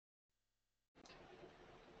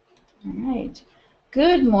All right.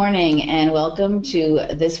 Good morning and welcome to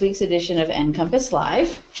this week's edition of NCompass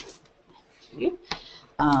Live.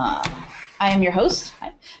 I am your host,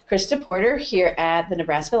 Krista Porter, here at the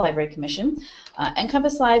Nebraska Library Commission.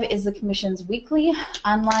 NCompass Live is the Commission's weekly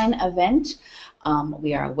online event.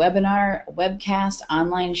 We are a webinar, a webcast,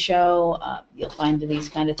 online show. You'll find these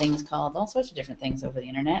kind of things called all sorts of different things over the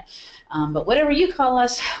internet. But whatever you call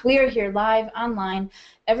us, we are here live online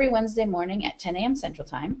every Wednesday morning at 10 a.m. Central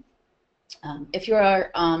Time. If you are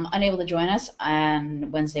unable to join us on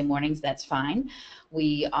Wednesday mornings, that's fine.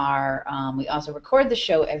 We also record the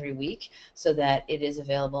show every week so that it is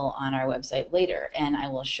available on our website later, and I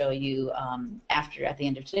will show you at the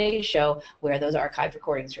end of today's show where those archived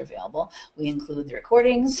recordings are available. We include the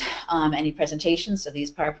recordings, any presentations, so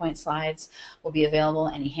these PowerPoint slides will be available,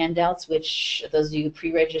 any handouts, which those of you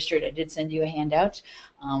pre-registered, I did send you a handout.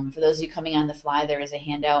 For those of you coming on the fly, there is a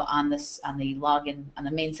handout on the login on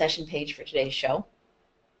the main session page for today's show.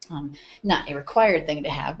 Not a required thing to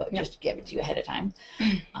have, but just to give it to you ahead of time.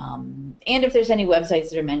 And if there's any websites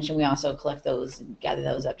that are mentioned, we also collect those and gather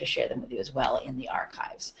those up to share them with you as well in the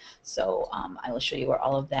archives. So I will show you where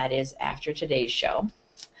all of that is after today's show.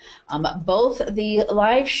 Both the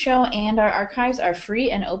live show and our archives are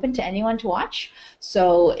free and open to anyone to watch.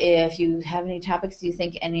 So if you have any topics you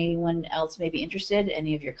think anyone else may be interested,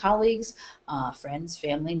 any of your colleagues, friends,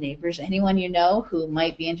 family, neighbors, anyone you know who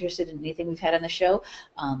might be interested in anything we've had on the show,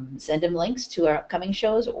 send them links to our upcoming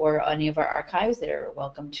shows or any of our archives. They're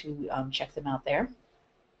welcome to check them out there.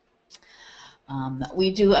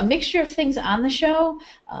 We do a mixture of things on the show,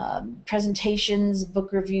 presentations,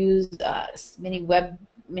 book reviews,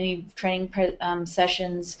 mini training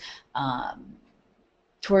sessions,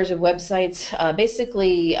 tours of websites,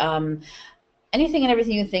 basically anything and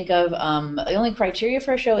everything you think of. The only criteria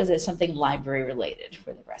for a show is that it's something library related.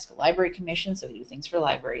 For the Nebraska Library Commission, so we do things for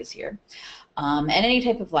libraries here. And any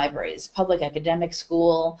type of libraries, public, academic,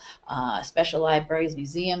 school, special libraries,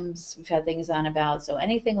 museums, we've had things on about. So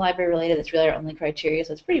anything library related, that's really our only criteria,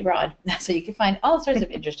 so it's pretty broad. So you can find all sorts of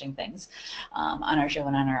interesting things on our show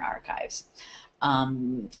and on our archives.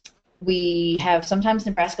 We have sometimes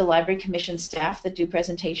Nebraska Library Commission staff that do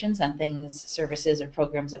presentations on things, services, or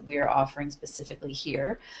programs that we are offering specifically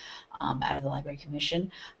here out of the Library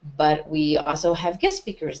Commission. But we also have guest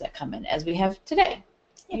speakers that come in, as we have today.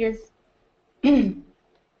 You're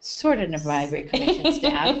sort of a Library Commission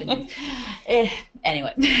staff. And,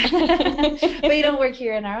 anyway, but you don't work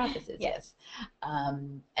here in our offices. Yes.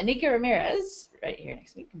 Anneka Ramirez, right here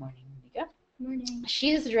next to me. Good morning, Anneka. Morning.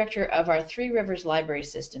 She is the director of our Three Rivers Library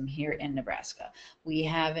System here in Nebraska. We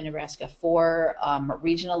have in Nebraska 4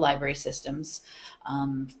 regional library systems,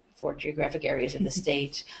 4 geographic areas of the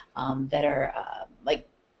state that are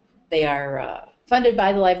funded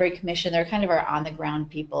by the Library Commission. They're kind of our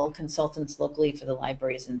on-the-ground people, consultants locally for the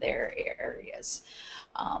libraries in their areas.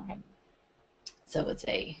 So it's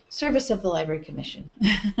a service of the Library Commission.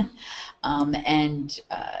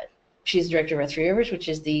 She's director of our Three Rivers, which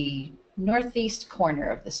is the northeast corner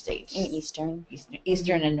of the state. Eastern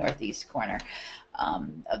and northeast corner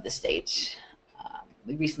of the state.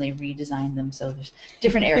 We recently redesigned them, so there's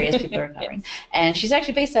different areas people are covering. And she's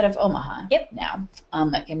actually based out of Omaha now.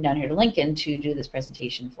 I came down here to Lincoln to do this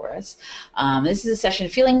presentation for us. This is a session,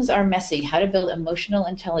 Feelings Are Messy, How to Build Emotional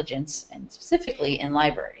Intelligence, and specifically in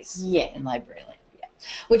libraries. In Libraryland.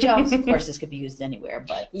 Which also, of course, this could be used anywhere,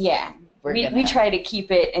 but we try to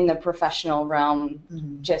keep it in the professional realm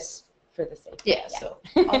just for the sake of it. So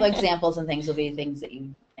all the examples and things will be things that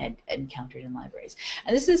you had encountered in libraries.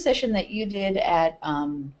 And this is a session that you did at,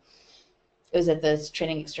 it was at the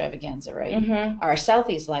training extravaganza, right? Our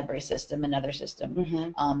Southeast Library System, another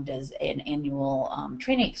system, does an annual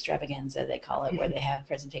training extravaganza, they call it, where they have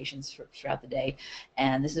presentations throughout the day.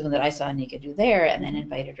 And this is one that I saw Anneka do there, and then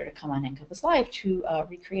invited her to come on NCompass Live to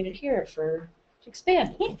recreate it here to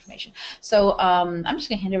expand the information. So I'm just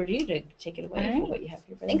going to hand over to you to take it away for what you have for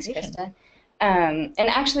your presentation. Thanks, Krista. And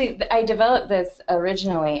actually, I developed this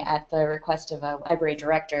originally at the request of a library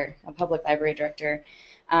director, a public library director,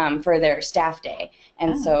 for their staff day,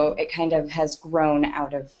 and so it kind of has grown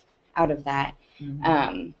out of that.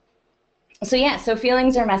 So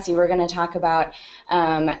feelings are messy. We're going to talk about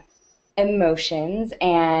emotions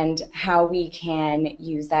and how we can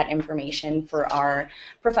use that information for our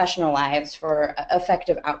professional lives for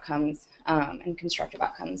effective outcomes and constructive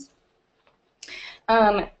outcomes.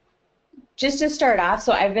 Just to start off,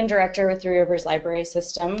 so I've been director with Three Rivers Library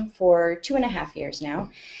System for 2.5 years now,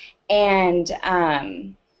 and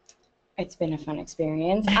It's been a fun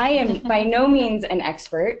experience. I am by no means an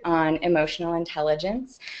expert on emotional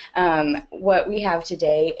intelligence. What we have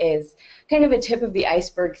today is kind of a tip of the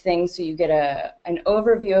iceberg thing, so you get an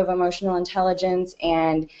overview of emotional intelligence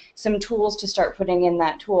and some tools to start putting in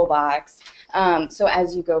that toolbox. So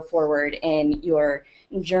as you go forward in your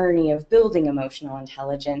journey of building emotional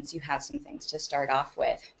intelligence, you have some things to start off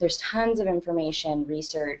with. There's tons of information,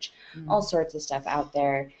 research, all sorts of stuff out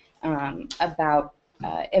there about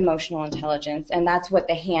emotional intelligence, and that's what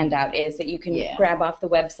the handout is that you can grab off the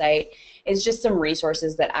website. It's just some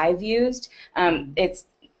resources that I've used. It's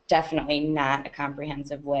definitely not a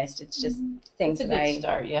comprehensive list. It's just things it's a that good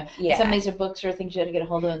start, yeah. Yeah. Some of these are books or things you had to get a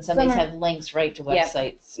hold of, and some of these have links right to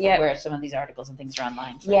websites where some of these articles and things are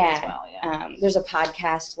online for as well. Yeah. There's a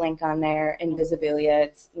podcast link on there, Invisibilia.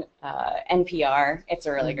 It's NPR. It's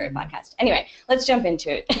a really great podcast. Anyway, let's jump into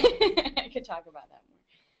it. I could talk about that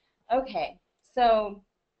more. Okay, so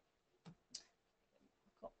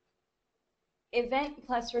event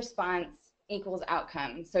plus response equals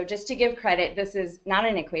outcome. So just to give credit, this is not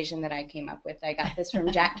an equation that I came up with. I got this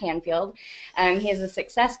from Jack Canfield. He is a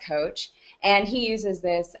success coach, and he uses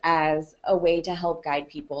this as a way to help guide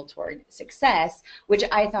people toward success, which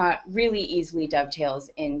I thought really easily dovetails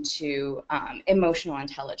into emotional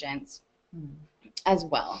intelligence as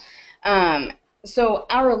well. So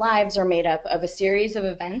our lives are made up of a series of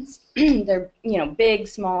events. They're, big,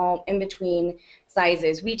 small, in between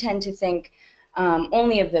sizes. We tend to think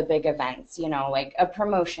only of the big events, like a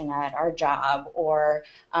promotion at our job, or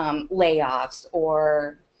layoffs,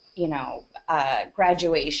 or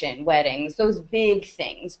graduation, weddings, those big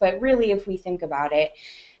things. But really, if we think about it,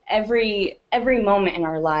 every moment in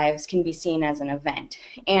our lives can be seen as an event,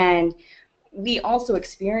 and we also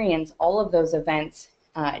experience all of those events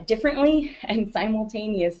differently and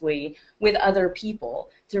simultaneously with other people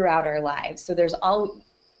throughout our lives. So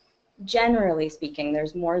generally speaking,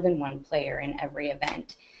 there's more than one player in every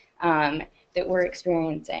event that we're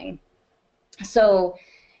experiencing. So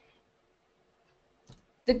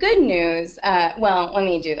the good news, well, let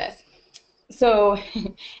me do this. So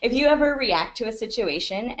if you ever react to a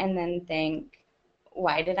situation and then think,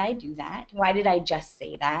 why did I do that? Why did I just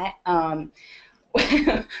say that?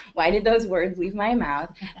 Why did those words leave my mouth?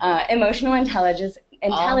 Emotional intelligence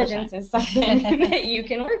is something that you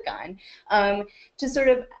can work on to sort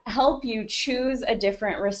of help you choose a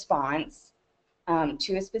different response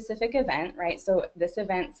to a specific event, right? So this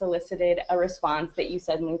event solicited a response that you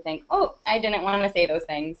suddenly think, oh, I didn't want to say those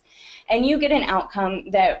things. And you get an outcome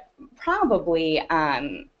that probably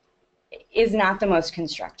is not the most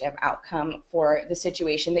constructive outcome for the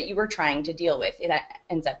situation that you were trying to deal with. It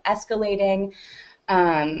ends up escalating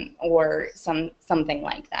or something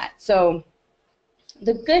like that. So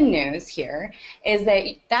the good news here is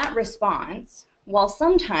that response, while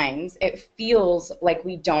sometimes it feels like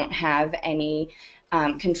we don't have any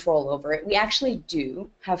control over it, we actually do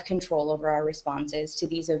have control over our responses to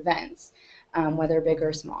these events, whether big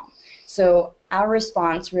or small. So our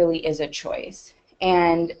response really is a choice.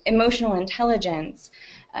 And emotional intelligence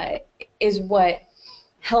is what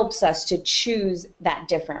helps us to choose that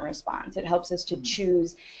different response. It helps us to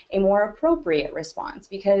choose a more appropriate response,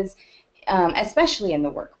 because especially in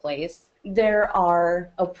the workplace, there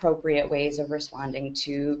are appropriate ways of responding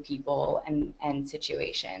to people and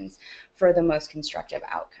situations for the most constructive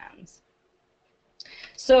outcomes.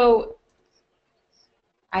 So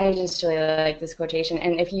I just really like this quotation,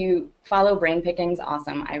 and if you follow Brain Pickings,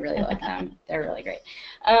 awesome. I really like them. They're really great.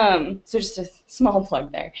 So just a small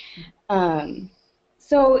plug there.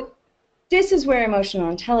 So this is where emotional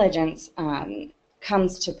intelligence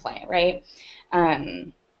comes to play, right?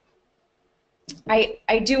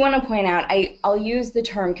 I do want to point out, I'll use the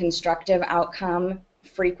term constructive outcome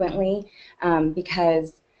frequently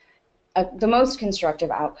because the most constructive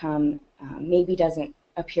outcome maybe doesn't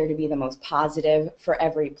appear to be the most positive for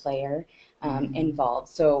every player involved.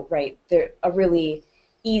 So, right, a really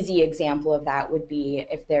easy example of that would be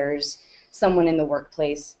if there's someone in the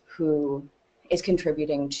workplace who is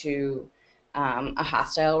contributing to a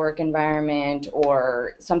hostile work environment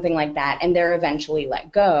or something like that, and they're eventually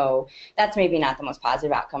let go. That's maybe not the most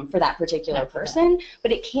positive outcome for that particular person,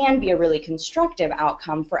 but it can be a really constructive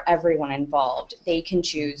outcome for everyone involved. They can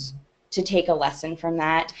choose to take a lesson from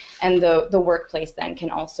that, and the workplace then can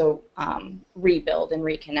also rebuild and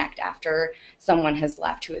reconnect after someone has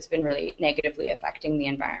left who has been really negatively affecting the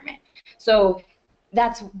environment. So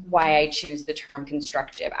that's why I choose the term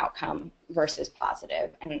constructive outcome versus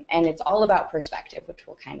positive, and it's all about perspective, which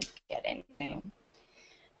we'll kind of get into.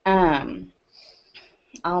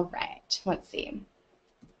 All right, let's see.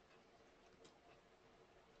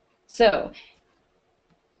 So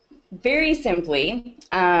very simply,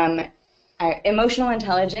 emotional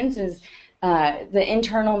intelligence is the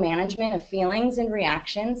internal management of feelings and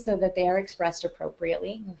reactions so that they are expressed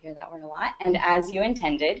appropriately. You'll hear that word a lot. And as you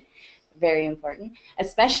intended, very important,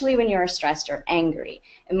 especially when you're stressed or angry.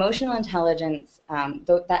 Emotional intelligence,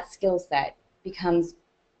 that skill set becomes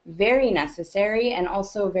very necessary and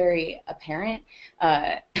also very apparent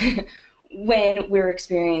when we're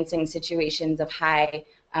experiencing situations of high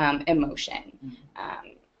emotion.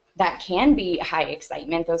 That can be high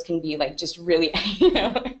excitement. Those can be like just really,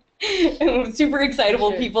 super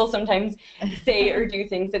excitable people sometimes say or do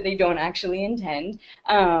things that they don't actually intend.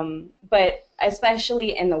 But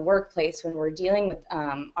especially in the workplace when we're dealing with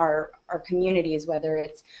our communities, whether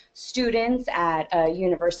it's students at a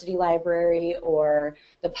university library or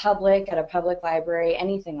the public at a public library,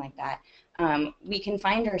 anything like that, we can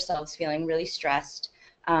find ourselves feeling really stressed,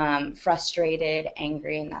 frustrated,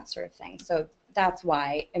 angry, and that sort of thing. So that's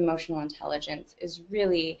why emotional intelligence is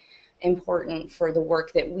really important for the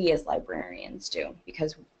work that we as librarians do,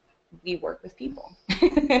 because we work with people.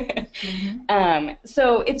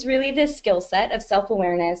 So it's really this skill set of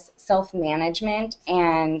self-awareness, self-management,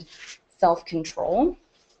 and self-control.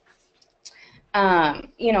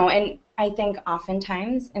 And I think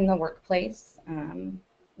oftentimes in the workplace,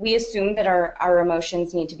 we assume that our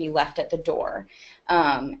emotions need to be left at the door.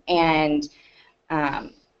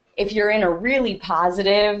 If you're in a really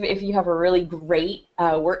positive, if you have a really great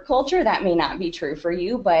work culture, that may not be true for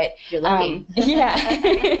you, but you're lucky.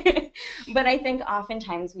 Yeah. But I think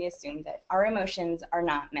oftentimes we assume that our emotions are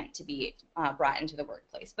not meant to be brought into the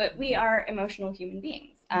workplace, but we are emotional human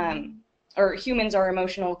beings, or humans are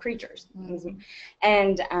emotional creatures,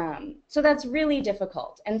 and so that's really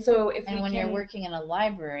difficult. And so when you're working in a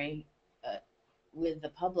library with the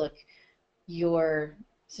public, your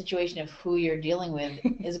situation of who you're dealing with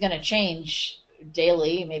is going to change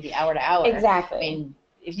daily, maybe hour to hour. Exactly. I mean,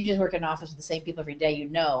 if you just work in an office with the same people every day, you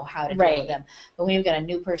know how to deal with them. But when you've got a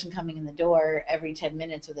new person coming in the door every 10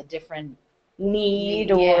 minutes with a different need,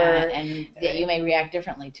 and that you may react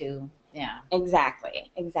differently to. Yeah. Exactly.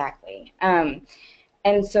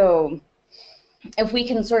 And so if we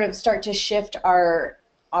can sort of start to shift our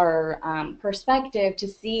perspective to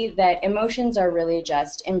see that emotions are really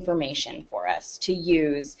just information for us to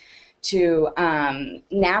use to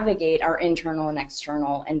navigate our internal and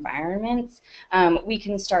external environments, we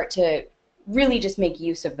can start to really just make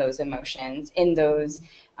use of those emotions in those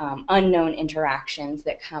unknown interactions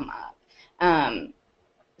that come up.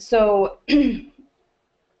 So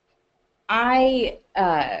I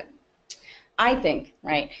think,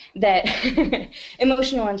 right, that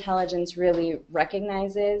emotional intelligence really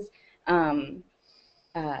recognizes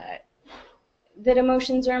that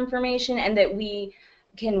emotions are information, and that we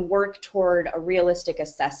can work toward a realistic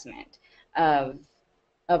assessment of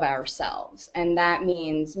ourselves. And that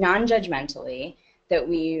means non-judgmentally, that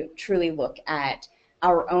we truly look at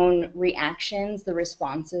our own reactions, the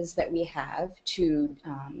responses that we have to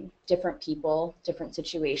different people, different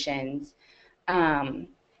situations, and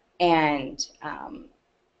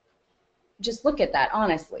just look at that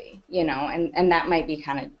honestly, and that might be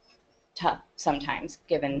kind of tough sometimes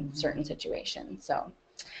given certain situations.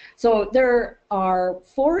 So there are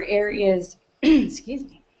 4 areas, excuse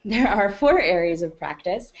me, there are 4 areas of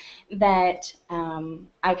practice that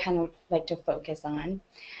I kind of like to focus on,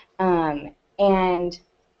 and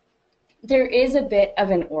there is a bit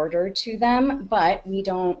of an order to them, but we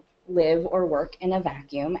don't live or work in a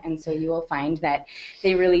vacuum, and so you will find that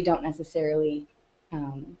they really don't necessarily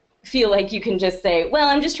feel like you can just say, well,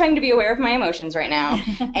 I'm just trying to be aware of my emotions right now,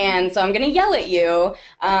 and so I'm going to yell at you,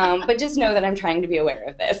 but just know that I'm trying to be aware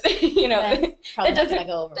of this. That doesn't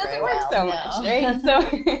work so much, right?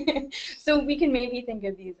 So we can maybe think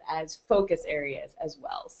of these as focus areas as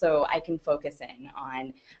well. So I can focus in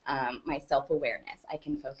on my self-awareness. I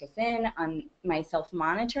can focus in on my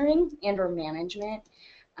self-monitoring and or management.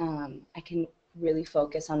 I can really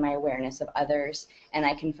focus on my awareness of others, and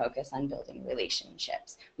I can focus on building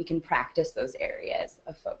relationships. We can practice those areas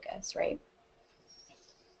of focus, right?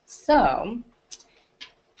 So,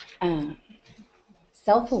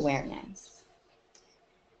 self-awareness.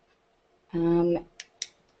 I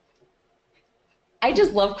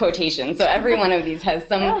just love quotations, so every one of these has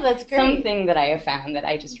something that I have found that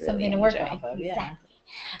I just really enjoy. Something to work off of, yeah.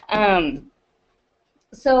 Exactly.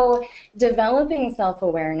 So developing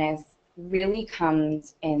self-awareness really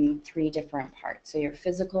comes in 3 different parts. So your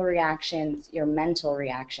physical reactions, your mental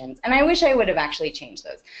reactions, and I wish I would have actually changed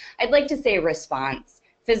those. I'd like to say response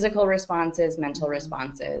physical responses, mental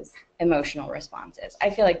responses, emotional responses. I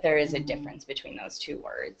feel like there is a difference between those two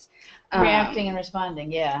words. Reacting and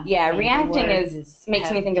responding, yeah. Yeah, reacting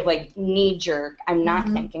makes me think of like knee jerk. I'm not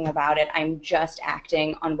thinking about it. I'm just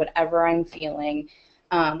acting on whatever I'm feeling.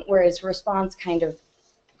 Whereas response kind of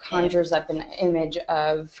conjures up an image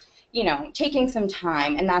of, you know, taking some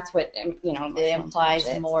time, and that's what, you know, it implies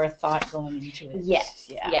more thought going into it. Yes,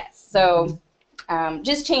 yeah. Yes. So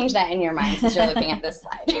just change that in your mind since you're looking at this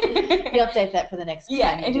slide. You update that for the next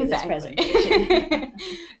time you do this presentation.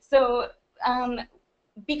 So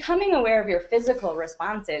becoming aware of your physical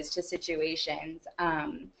responses to situations,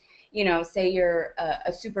 you know, say you're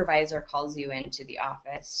a supervisor calls you into the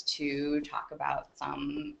office to talk about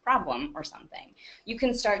some problem or something. You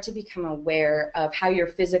can start to become aware of how you're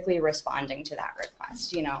physically responding to that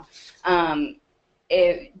request. You know,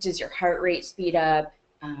 does your heart rate speed up?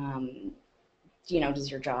 You know, does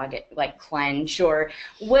your jaw get like clench, or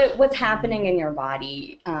what's happening in your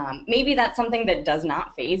body? Maybe that's something that does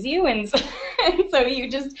not faze you, and so you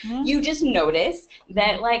just notice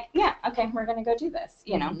that, like, yeah, okay, we're gonna go do this,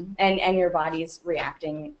 you know, and your body's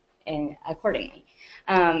reacting accordingly.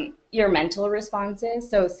 Your mental responses,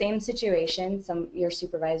 so same situation, your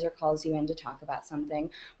supervisor calls you in to talk about something.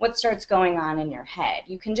 What starts going on in your head?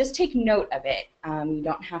 You can just take note of it. You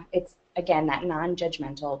don't have, it's again that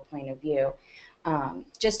non-judgmental point of view.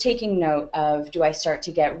 Just taking note of, do I start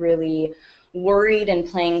to get really worried and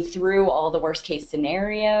playing through all the worst case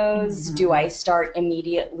scenarios? Do I start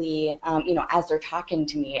immediately, you know, as they're talking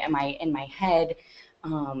to me, am I in my head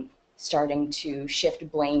starting to shift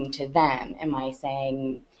blame to them? Am I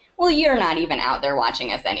saying, well, you're not even out there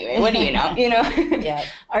watching us anyway, what do you know? You know? Yeah.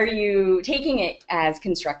 Are you taking it as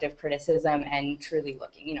constructive criticism and truly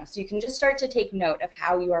looking, you know? So you can just start to take note of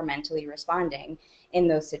how you are mentally responding in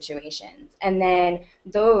those situations. And then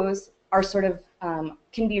those are sort of,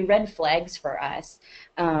 can be red flags for us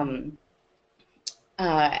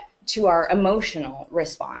to our emotional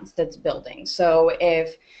response that's building. So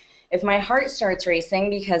if my heart starts racing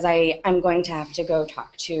because I'm going to have to go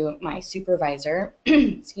talk to my supervisor,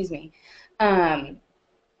 excuse me, and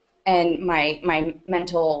my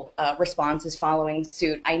mental response is following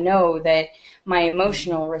suit, I know that my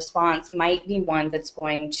emotional response might be one that's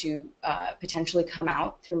going to potentially come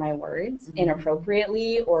out through my words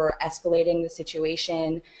inappropriately, or escalating the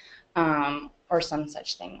situation, or some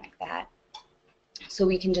such thing like that. So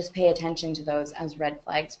we can just pay attention to those as red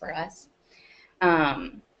flags for us.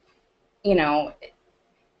 You know,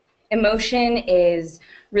 emotion is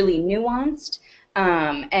really nuanced.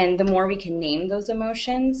 And the more we can name those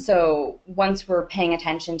emotions, so once we're paying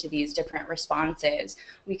attention to these different responses,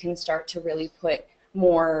 we can start to really put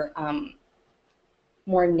more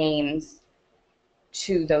names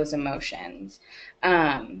to those emotions,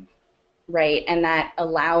 right? And that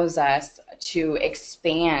allows us to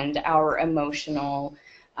expand our emotional,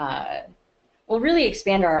 really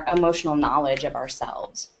expand our emotional knowledge of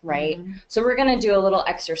ourselves, right? So we're going to do a little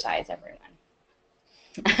exercise, everyone.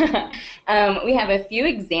 We have a few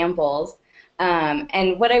examples,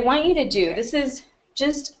 and what I want you to do, this is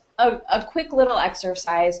just a quick little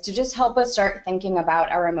exercise to just help us start thinking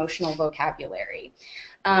about our emotional vocabulary.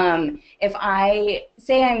 If I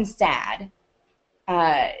say I'm sad,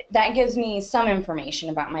 that gives me some information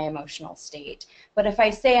about my emotional state. But if I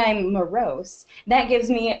say I'm morose, that gives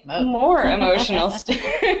me more emotional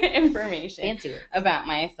information about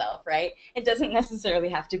myself, right? It doesn't necessarily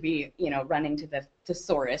have to be, you know, running to the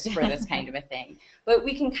thesaurus for this kind of a thing. But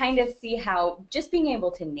we can kind of see how just being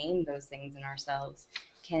able to name those things in ourselves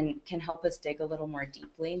can help us dig a little more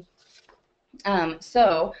deeply.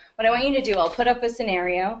 So what I want you to do, I'll put up a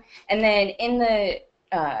scenario, and then in the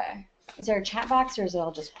is there a chat box, or is it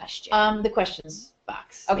all just question? The questions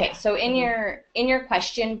box. Okay, yeah. So in your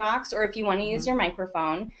question box, or if you want to use your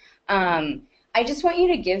microphone, I just want you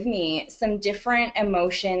to give me some different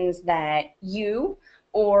emotions that you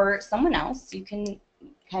or someone else, you can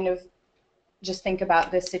kind of just think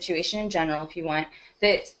about this situation in general if you want,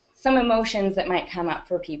 that some emotions that might come up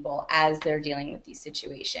for people as they're dealing with these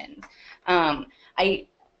situations.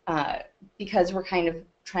 Because we're kind of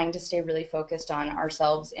trying to stay really focused on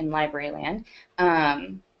ourselves in Libraryland.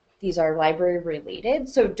 These are library related,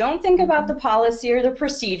 so don't think about the policy or the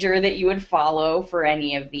procedure that you would follow for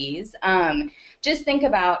any of these. Just think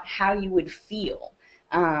about how you would feel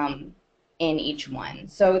in each one.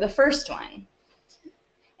 So the first one,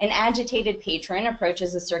 an agitated patron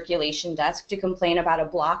approaches a circulation desk to complain about a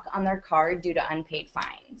block on their card due to unpaid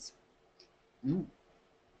fines.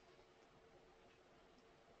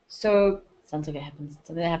 So Sounds like it happens.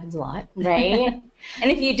 Something that happens a lot. Right?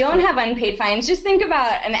 And if you don't have unpaid fines, just think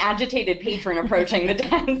about an agitated patron approaching the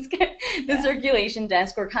desk, the circulation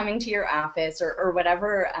desk, or coming to your office, or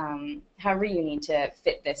whatever, however you need to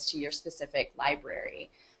fit this to your specific library.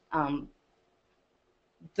 I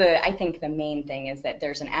think the main thing is that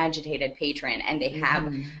there's an agitated patron and they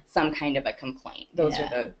have some kind of a complaint. Those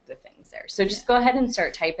are the things there. So just go ahead and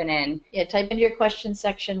start typing in. Yeah, type into your question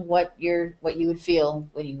section what you would feel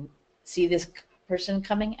when you see this person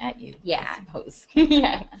coming at you. Yeah. I suppose.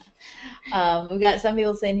 Yeah. We've got some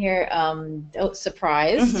people saying here,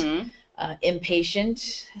 surprised,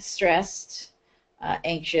 impatient, stressed,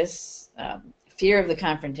 anxious, fear of the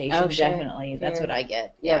confrontation. Oh, sure. Definitely. That's what I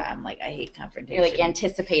get. Yep. Yeah, I'm like, I hate confrontation. You're like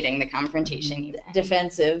anticipating the confrontation.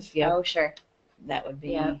 Defensive. Yeah. Oh, sure. That would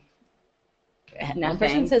be. Yep. One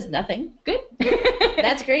person says nothing. Good.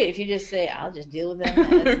 That's great. If you just say, I'll just deal with them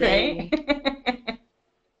as they.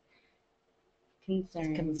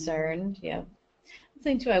 Concerned. Yeah. The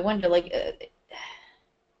thing too, I wonder, like,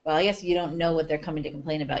 well, I guess you don't know what they're coming to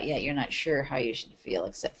complain about yet. You're not sure how you should feel,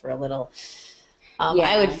 except for a little.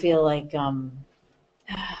 I would feel like, I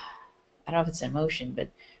don't know if it's an emotion, but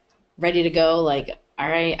ready to go. Like, all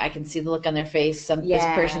right, I can see the look on their face. This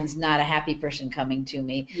person's not a happy person coming to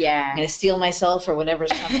me. Yeah. I'm gonna steel myself for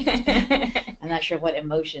whatever's coming. I'm not sure what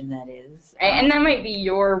emotion that is. And that might be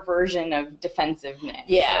your version of defensiveness.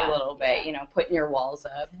 Yeah. A little bit, putting your walls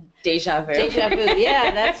up. Deja vu. Deja vu.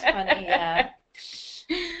 Yeah, that's funny. Yeah.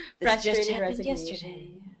 This just happened resignation. yesterday.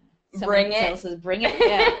 Bring it. Says, bring it.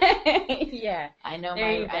 Yeah. Yeah. I know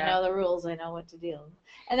the rules. I know what to do.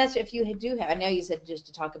 And that's if you do have. I know you said just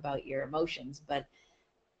to talk about your emotions, but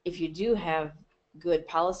if you do have good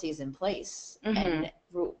policies in place and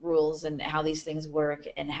rules and how these things work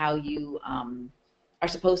and how you are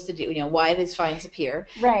supposed to do, why these fines appear,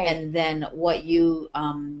 right? And then what you,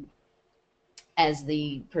 as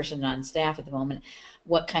the person on staff at the moment,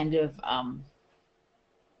 what kind of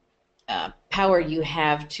power you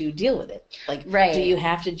have to deal with it. Like, do you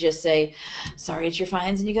have to just say, sorry, it's your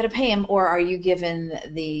fines and you got to pay them, or are you given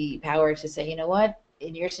the power to say, you know what,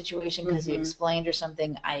 in your situation, because you explained or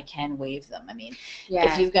something, I can waive them. I mean,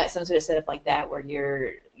 if you've got some sort of setup like that where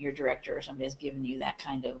your director or somebody has given you that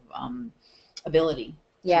kind of ability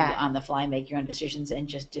to, on the fly, make your own decisions and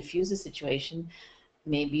just diffuse the situation,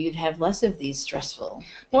 maybe you'd have less of these stressful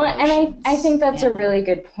emotions. And I think that's a really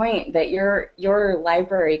good point, that your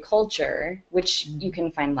library culture, which you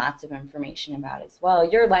can find lots of information about as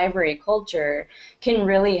well, your library culture can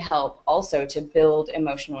really help also to build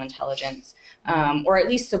emotional intelligence, or at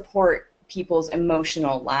least support people's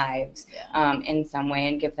emotional lives in some way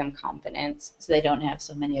and give them confidence. So they don't have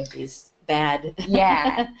so many of these bad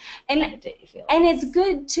and it's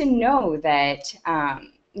good to know that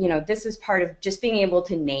this is part of just being able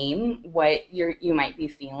to name what you might be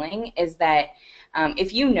feeling, is that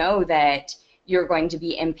if you know that you're going to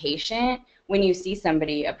be impatient when you see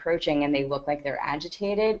somebody approaching and they look like they're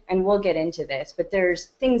agitated, and we'll get into this, but there's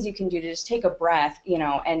things you can do to just take a breath,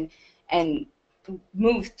 and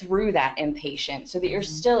move through that impatience so that you're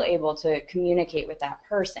still able to communicate with that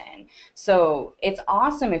person. So it's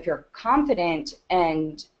awesome if you're confident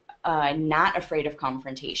and not afraid of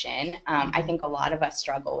confrontation. I think a lot of us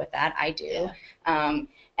struggle with that. I do.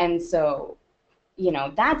 And so,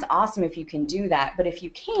 that's awesome if you can do that. But if you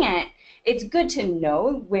can't, it's good to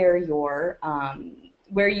know where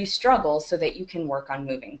you struggle so that you can work on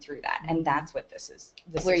moving through that. And that's what this is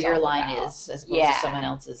where your line about. is as opposed to someone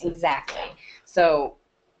else's. Exactly. So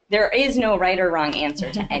there is no right or wrong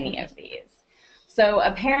answer to any of these. So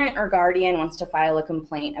a parent or guardian wants to file a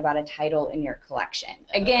complaint about a title in your collection.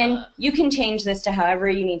 Again, you can change this to however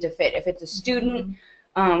you need to fit. If it's a student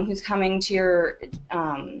who's coming to your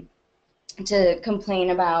to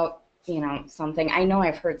complain about something. I know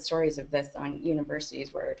I've heard stories of this on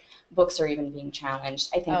universities where books are even being challenged.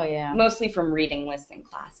 I think mostly from reading lists in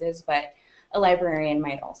classes, but a librarian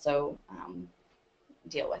might also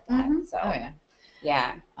deal with that. So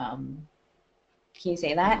can you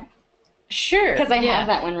say that? Sure. Because I have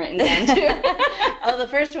that one written down too. Oh, the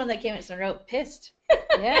first one that came at some wrote pissed.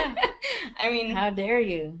 Yeah. I mean, how dare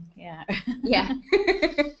you? Yeah. Yeah.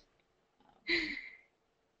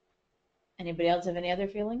 Anybody else have any other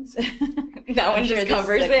feelings? That one just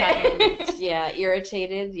covers it.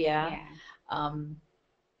 Irritated. Yeah. I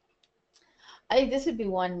think this would be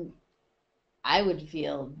one I would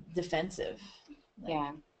feel defensive.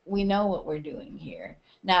 Like, we know what we're doing here.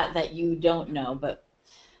 Not that you don't know, but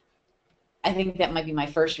I think that might be my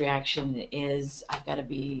first reaction is I've got to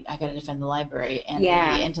defend the library and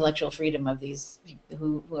the intellectual freedom of these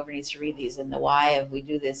whoever needs to read these and the why of we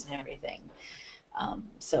do this and everything.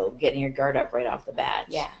 So getting your guard up right off the bat.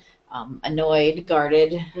 Yeah. Annoyed,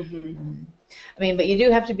 guarded. Mm-hmm. I mean, but you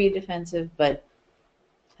do have to be defensive, but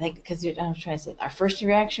I think because I'm trying to say, our first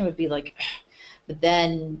reaction would be like, but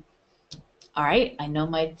then, all right, I know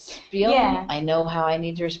my spiel. Yeah. I know how I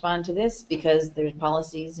need to respond to this because there's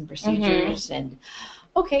policies and procedures, and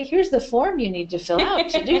okay, here's the form you need to fill out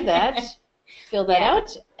to do that. Fill that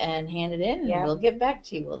out and hand it in, and we'll get back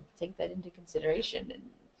to you. We'll take that into consideration. And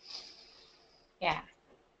yeah.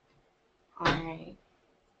 All right.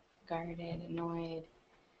 Guarded, annoyed.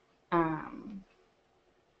 All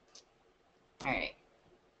right.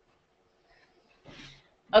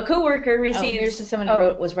 A coworker receives. Here's someone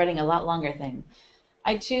was writing a lot longer thing.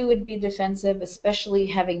 I too would be defensive, especially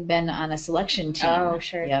having been on a selection team. Oh,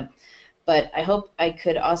 sure. Yep. But I hope I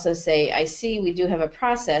could also say, I see we do have a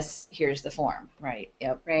process. Here's the form. Right.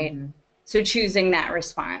 Yep. Right. Mm-hmm. So choosing that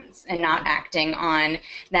response and not acting on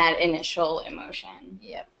that initial emotion.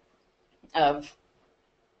 Yep. Of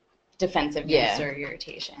defensiveness or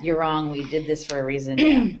irritation. You're wrong. We did this for a reason.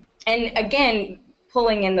 Yeah. And again,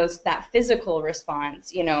 pulling in that physical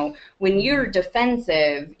response. You know, when you're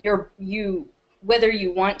defensive, you whether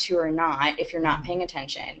you want to or not, if you're not paying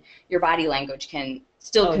attention, your body language can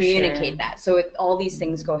still communicate that. So all these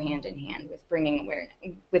things go hand in hand with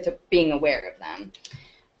being aware of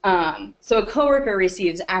them. So a coworker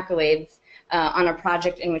receives accolades on a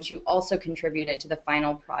project in which you also contributed to the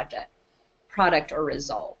final product or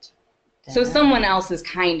result. So someone else is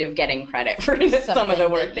kind of getting credit for some of the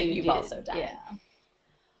work that you've also done.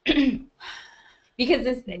 Yeah. Because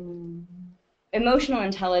this emotional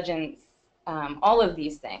intelligence, all of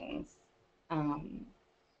these things,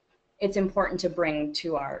 it's important to bring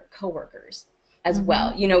to our coworkers as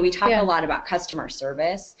well. You know, we talk a lot about customer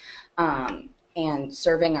service and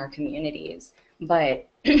serving our communities, but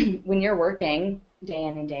when you're working day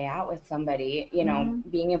in and day out with somebody, you know,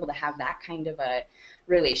 being able to have that kind of a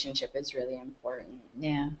relationship is really important.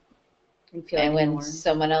 Yeah. And when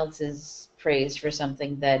someone else is praised for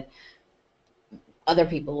something that other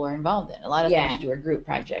people were involved in. A lot of times you do group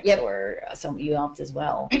projects or some you helped as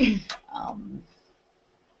well.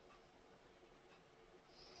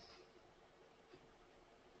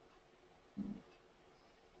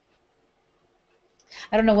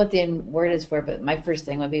 I don't know what the word is for it, but my first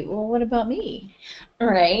thing would be, well, what about me?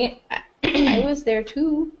 Right. I was there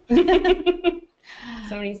too.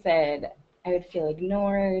 Somebody said I would feel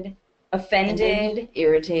ignored, offended,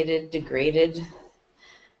 irritated, degraded.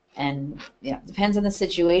 And depends on the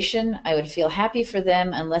situation. I would feel happy for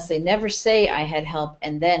them unless they never say I had help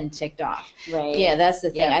and then ticked off. Right. Yeah, that's the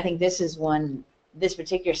thing. I think this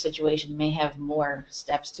particular situation may have more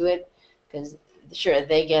steps to it because, sure,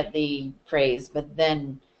 they get the praise, but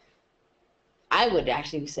then I would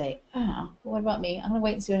actually say, oh, what about me? I'm going to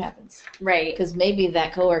wait and see what happens. Right. Because maybe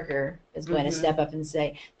that coworker is going to step up and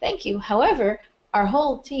say, thank you. However, our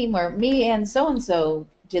whole team or me and so-and-so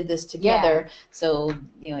did this together, so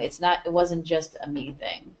it wasn't just a me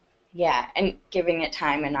thing. Yeah, and giving it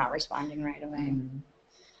time and not responding right away.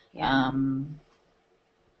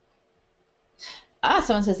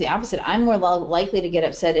 Someone says the opposite. I'm more likely to get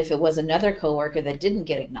upset if it was another coworker that didn't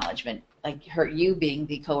get acknowledgement, like you being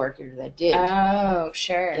the coworker that did. Oh,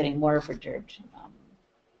 sure. Getting more perturbed.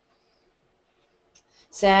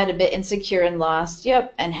 Sad, a bit insecure and lost.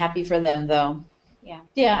 Yep, and happy for them though.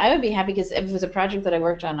 Yeah, I would be happy because if it was a project that I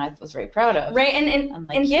worked on, I was very proud of. Right, and in some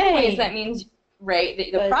ways that means,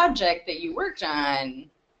 the project that you worked on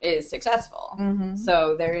is successful.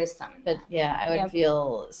 So there is some. But I would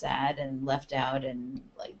feel sad and left out and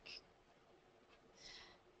like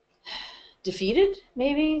defeated,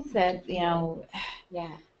 maybe that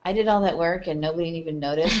I did all that work and nobody even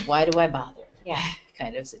noticed. Why do I bother?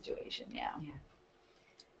 Kind of situation.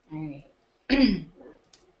 All right.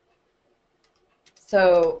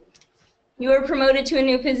 So you were promoted to a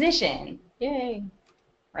new position. Yay.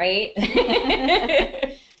 Right?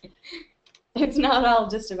 It's not all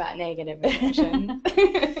just about negative emotions.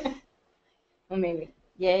 Well, maybe.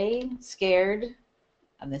 Yay, scared.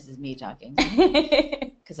 And this is me talking.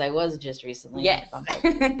 Because I was just recently. Yes.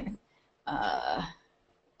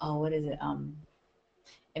 What is it?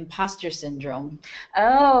 Imposter syndrome.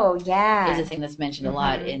 Oh, yeah. Is a thing that's mentioned a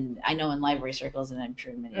lot I know in library circles, and I'm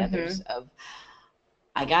sure in many others, of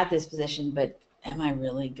I got this position, but am I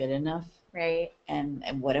really good enough? Right. And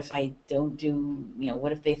what if I don't do,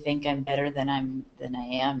 what if they think I'm better than I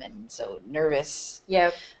am? And so nervous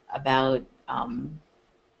about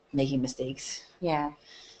making mistakes. Yeah.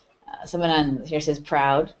 Someone on here says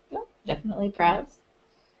proud. Oh, definitely proud.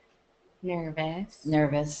 Nervous.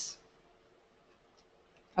 Nervous.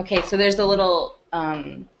 Okay, so there's a little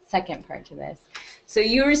second part to this. So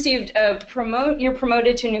you received you're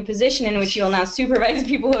promoted to a new position in which you will now supervise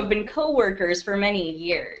people who have been co-workers for many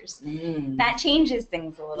years. That changes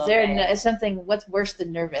things a little bit. Is there something, what's worse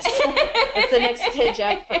than nervous? What's the next stage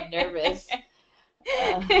up from nervous?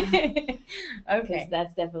 Okay.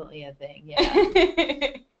 That's definitely a thing,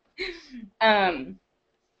 yeah.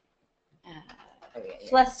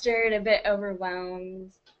 Flustered, a bit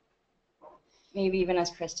overwhelmed, maybe even,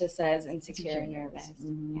 as Krista says, insecure and nervous.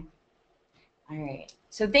 Yeah. All right.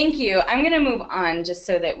 So thank you. I'm going to move on just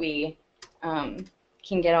so that we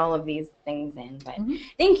can get all of these things in. But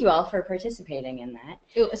thank you all for participating in that.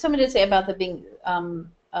 Someone did say about the being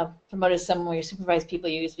promoted to someone where you supervise people.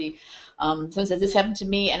 You used to be, someone said, this happened to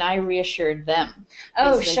me, and I reassured them.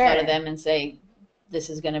 Oh, sure. Go to them and say, this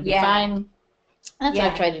is going to be fine. That's what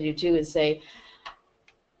I've tried to do, too, is say,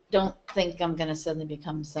 don't think I'm going to suddenly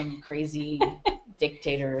become some crazy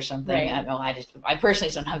dictator or something. Right. I don't know. I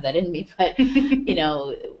personally don't have that in me, but you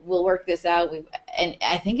know, we'll work this out. And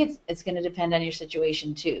I think it's going to depend on your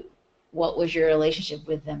situation too. What was your relationship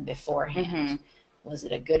with them beforehand? Was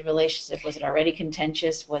it a good relationship? Was it already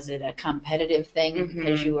contentious? Was it a competitive thing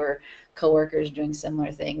because you were coworkers doing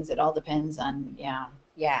similar things? It all depends on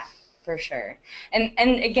Yeah, for sure. And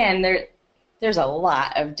again, there's a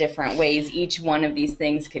lot of different ways each one of these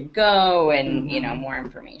things could go, and you know, more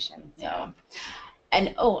information. So,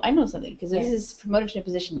 and I know something, because this is promoted to a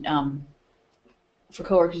position for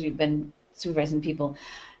coworkers who've been supervising people.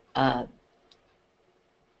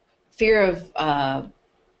 Fear of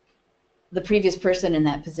the previous person in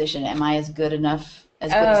that position. Am I as good enough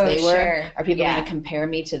as they were? Are people going to compare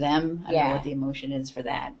me to them? I don't know what the emotion is for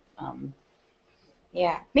that.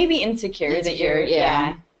 Maybe insecure that you're.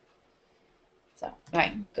 So, all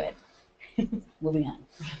right, good. Moving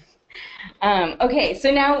on. Okay, so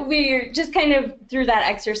now we're just kind of through that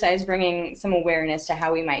exercise bringing some awareness to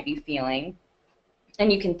how we might be feeling.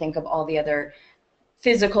 And you can think of all the other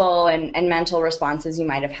physical and mental responses you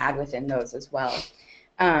might have had within those as well.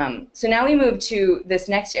 So now we move to this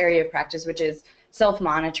next area of practice, which is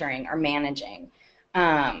self-monitoring or managing.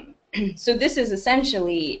 So this is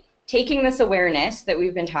essentially taking this awareness that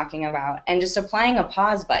we've been talking about and just applying a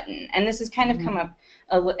pause button. And this has kind of come up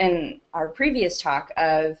in our previous talk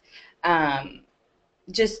of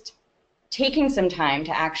just taking some time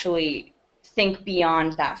to actually think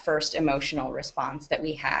beyond that first emotional response that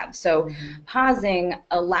we have. So pausing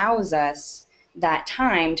allows us that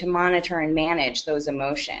time to monitor and manage those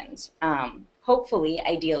emotions. Hopefully,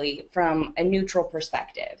 ideally, from a neutral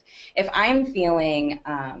perspective. If I'm feeling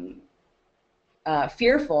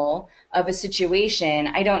fearful of a situation,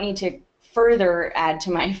 I don't need to further add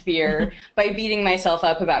to my fear by beating myself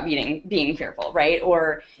up about being fearful, right?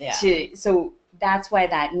 Or so that's why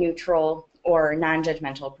that neutral or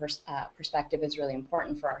non-judgmental perspective is really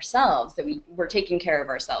important for ourselves, that we're taking care of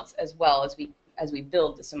ourselves as well as we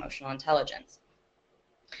build this emotional intelligence.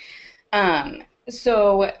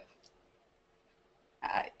 So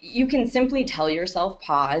you can simply tell yourself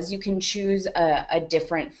pause. You can choose a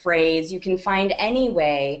different phrase. You can find any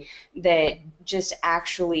way that just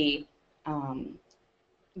actually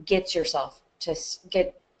gets yourself to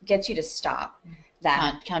gets you to stop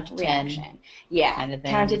that count to reaction. 10. Yeah, kind of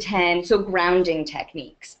thing. Count to 10. So grounding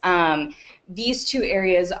techniques. These two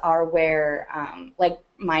areas are where like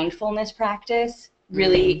mindfulness practice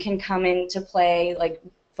really can come into play, like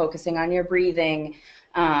focusing on your breathing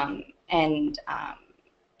and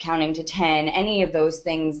counting to 10. Any of those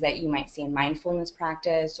things that you might see in mindfulness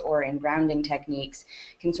practice or in grounding techniques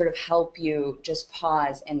can sort of help you just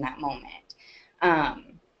pause in that moment.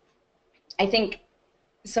 I think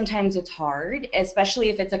sometimes it's hard, especially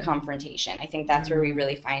if it's a confrontation. I think that's where we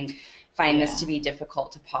really find this to be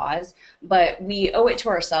difficult to pause. But we owe it to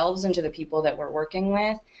ourselves and to the people that we're working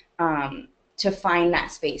with to find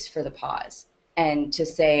that space for the pause and to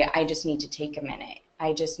say, I just need to take a minute.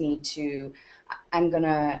 I just need to, I'm going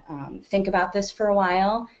to think about this for a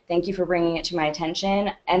while. Thank you for bringing it to my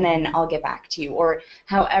attention, and then I'll get back to you. Or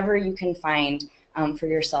however you can find for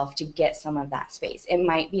yourself to get some of that space. It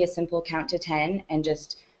might be a simple count to 10 and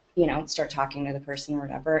just, you know, start talking to the person or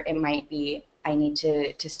whatever. It might be, I need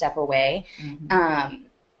to step away.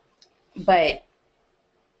 But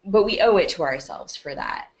we owe it to ourselves for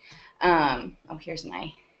that. Oh, here's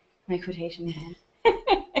my quotation again.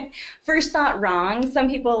 First thought wrong. Some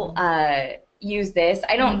people use this.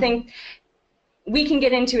 I don't think we can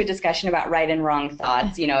get into a discussion about right and wrong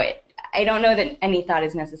thoughts. You know, I don't know that any thought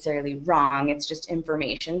is necessarily wrong. It's just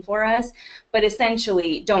information for us. But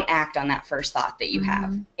essentially, don't act on that first thought that you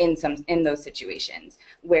have in those situations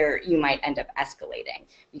where you might end up escalating.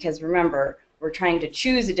 Because remember, we're trying to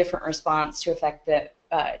choose a different response to affect the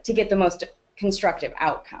to get the most constructive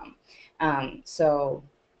outcome. So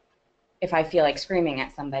if I feel like screaming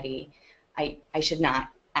at somebody, I should not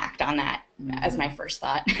act on that as my first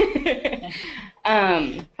thought.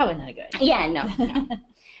 Probably not good. Yeah, no.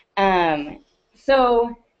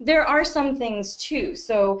 So there are some things too.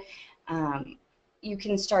 So you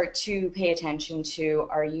can start to pay attention to,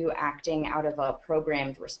 are you acting out of a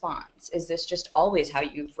programmed response? Is this just always how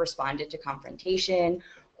you've responded to confrontation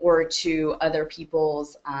or to other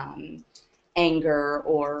people's anger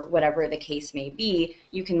or whatever the case may be?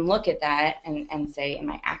 You can look at that and say,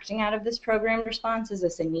 am I acting out of this programmed response? Is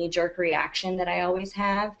this a knee-jerk reaction that I always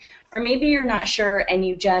have? Or maybe you're not sure and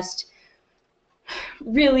you just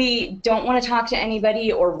really don't want to talk to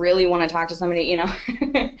anybody or really want to talk to somebody, you know.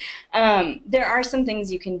 There are some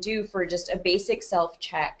things you can do for just a basic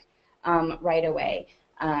self-check right away,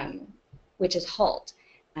 which is HALT.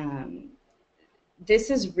 This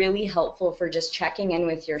is really helpful for just checking in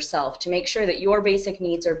with yourself to make sure that your basic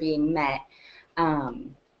needs are being met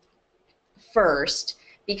first,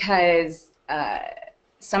 because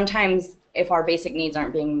sometimes if our basic needs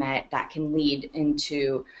aren't being met, that can lead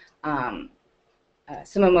into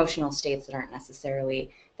some emotional states that aren't necessarily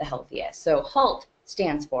the healthiest. So HALT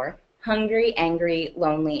stands for hungry, angry,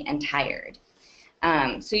 lonely, and tired.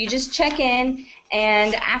 So you just check in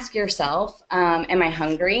and ask yourself, am I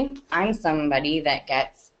hungry? I'm somebody that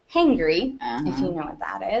gets hangry, if you know what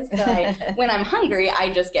that is. So when I'm hungry,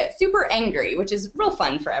 I just get super angry, which is real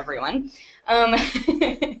fun for everyone.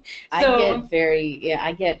 I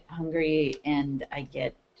get hungry and I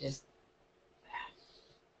get just,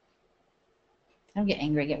 I don't get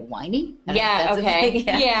angry, I get whiny. Yeah, okay.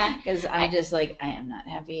 Yeah. Because I'm just like, I am not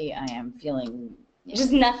happy, I am feeling...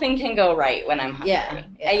 Just nothing can go right when I'm hungry.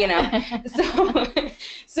 Yeah. You know.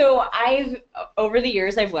 So I've, over the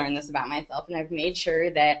years, I've learned this about myself, and I've made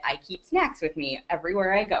sure that I keep snacks with me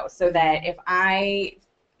everywhere I go, so that if I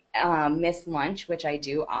miss lunch, which I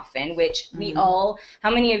do often, which we all,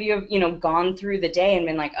 how many of you have, you know, gone through the day and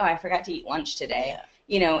been like, oh, I forgot to eat lunch today. Yeah.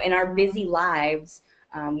 You know, in our busy lives,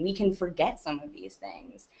 we can forget some of these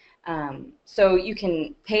things. So you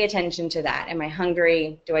can pay attention to that. Am I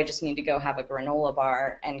hungry? Do I just need to go have a granola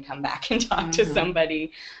bar and come back and talk to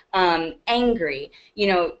somebody? Angry. You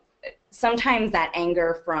know, sometimes that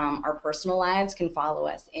anger from our personal lives can follow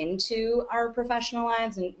us into our professional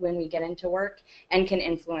lives and when we get into work, and can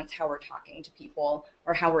influence how we're talking to people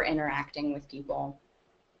or how we're interacting with people.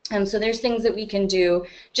 So there's things that we can do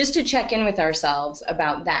just to check in with ourselves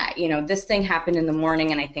about that. You know, this thing happened in the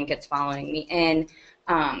morning and I think it's following me in.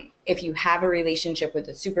 If you have a relationship with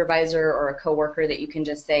a supervisor or a coworker that you can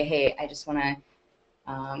just say, hey, I just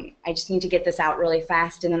need to get this out really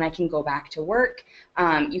fast and then I can go back to work.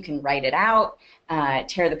 You can write it out,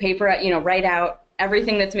 tear the paper out, you know, write out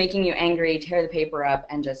everything that's making you angry, tear the paper up,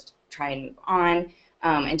 and just try and move on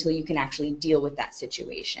until you can actually deal with that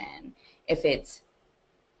situation. If it's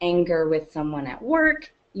anger with someone at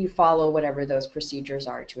work, you follow whatever those procedures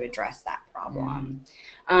are to address that problem.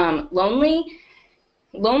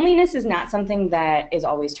 Loneliness is not something that is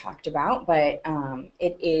always talked about, but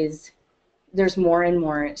it is. There's more and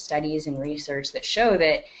more studies and research that show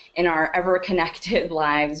that in our ever-connected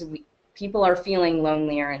lives, people are feeling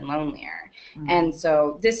lonelier and lonelier. And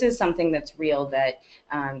so this is something that's real, that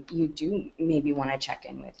you do maybe want to check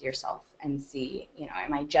in with yourself and see, you know,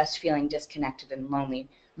 am I just feeling disconnected and lonely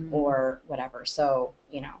or whatever? So,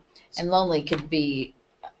 you know. And lonely could be,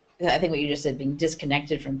 I think what you just said, being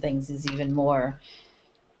disconnected from things is even more.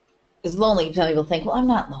 Because lonely, some people think, well, I'm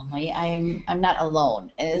not lonely, I'm not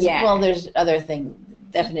alone. And it's, well, there's other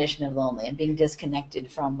definition of lonely, and being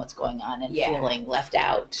disconnected from what's going on and feeling left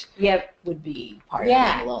out would be part of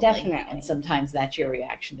being lonely. Definitely. And sometimes that's your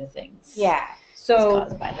reaction to things. Yeah. So,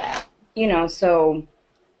 caused by that. You know, so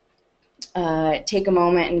take a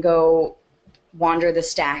moment and go wander the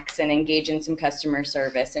stacks and engage in some customer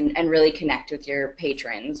service and really connect with your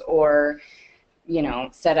patrons, or, you know,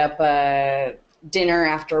 set up a dinner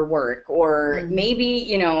after work, or maybe,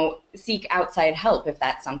 you know, seek outside help if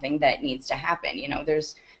that's something that needs to happen. You know,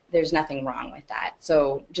 there's nothing wrong with that.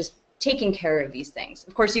 So just taking care of these things.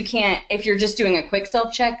 Of course, you can't, if you're just doing a quick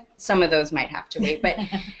self-check, some of those might have to wait, but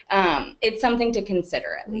it's something to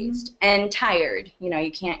consider at least. And tired, you know,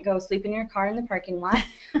 you can't go sleep in your car in the parking lot,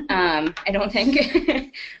 I don't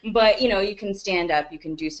think. But, you know, you can stand up, you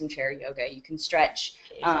can do some chair yoga, you can stretch,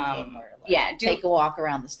 take a walk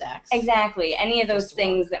around the stacks. Exactly. Any of those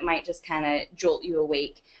things that might just kind of jolt you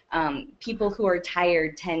awake. People who are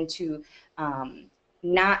tired tend to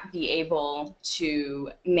not be able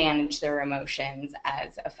to manage their emotions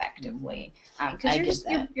as effectively. Because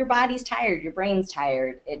your body's tired, your brain's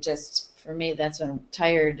tired. It just... For me, that's when I'm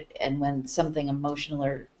tired, and when something emotional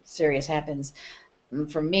or serious happens,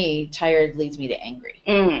 for me, tired leads me to angry.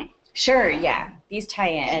 Sure, yeah. These tie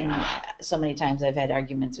in. And so many times I've had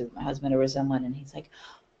arguments with my husband or with someone, and he's like,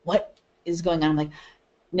 what is going on? I'm like,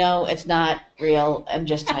 no, it's not real. I'm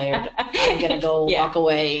just tired. I'm going to go walk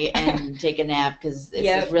away and take a nap, because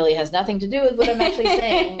this really has nothing to do with what I'm actually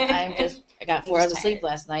saying. I got 4 hours of sleep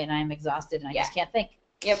last night, and I'm exhausted, and I just can't think.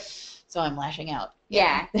 So I'm lashing out.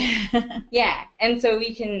 Yeah. And so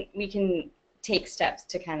we can take steps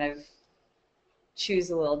to kind of choose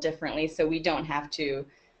a little differently, so we don't have to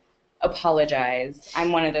apologize.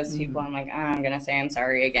 I'm one of those people. I'm like, oh, I'm gonna say I'm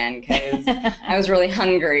sorry again because I was really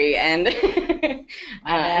hungry, and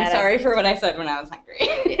I'm sorry for what I said when I was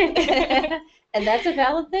hungry. And that's a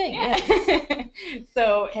valid thing. Yes.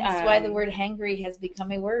 So hence why the word hangry has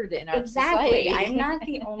become a word in our society. I'm not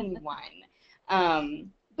the only one.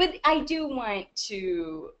 But I do want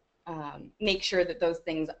to make sure that those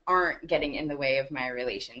things aren't getting in the way of my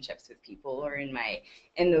relationships with people, or in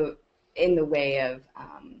the way of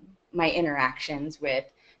my interactions with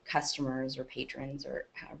customers or patrons, or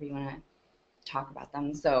however you want to talk about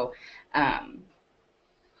them. So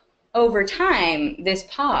over time, this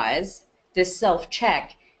pause, this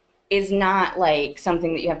self-check, is not like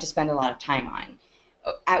something that you have to spend a lot of time on.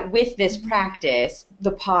 With this practice,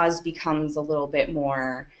 the pause becomes a little bit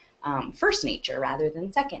more first nature rather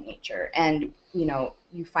than second nature, and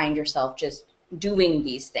you find yourself just doing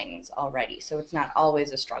these things already, so it's not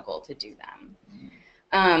always a struggle to do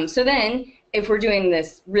them. So then, if we're doing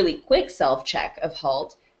this really quick self-check of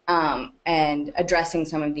HALT and addressing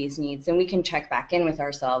some of these needs, then we can check back in with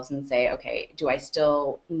ourselves and say, okay, do I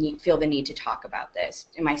still feel the need to talk about this?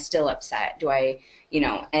 Am I still upset? Do I,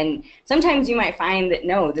 and sometimes you might find that,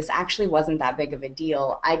 no, this actually wasn't that big of a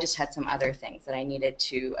deal. I just had some other things that I needed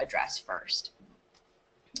to address first.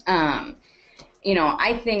 I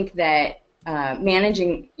think that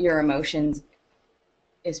managing your emotions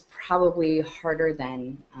is probably harder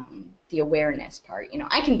than the awareness part.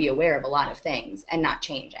 I can be aware of a lot of things and not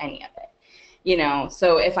change any of it.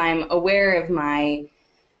 So if I'm aware of my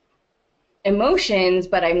emotions,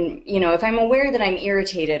 but if I'm aware that I'm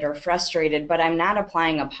irritated or frustrated, but I'm not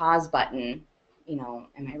applying a pause button, am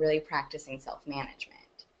I really practicing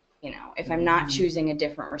self-management? If I'm not choosing a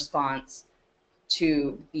different response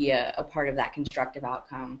to be a part of that constructive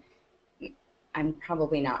outcome, I'm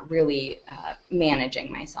probably not really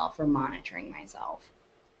managing myself or monitoring myself.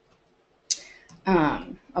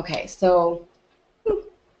 Okay, so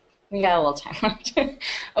we got a little time left.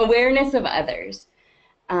 Awareness of others.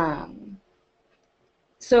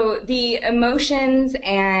 So the emotions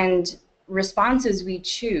and responses we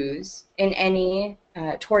choose in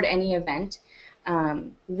toward any event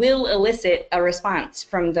will elicit a response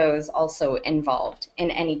from those also involved in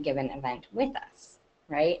any given event with us,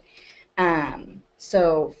 right?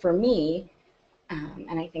 So for me,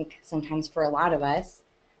 and I think sometimes for a lot of us,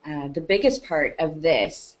 the biggest part of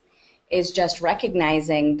this is just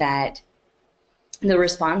recognizing that the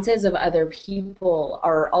responses of other people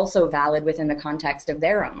are also valid within the context of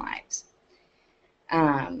their own lives.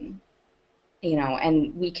 And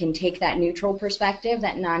we can take that neutral perspective,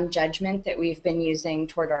 that non-judgment that we've been using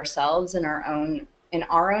toward ourselves and in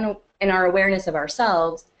our awareness of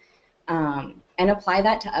ourselves, and apply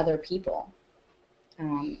that to other people.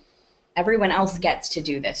 Everyone else gets to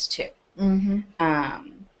do this too.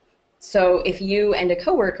 So if you and a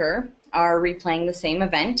coworker are replaying the same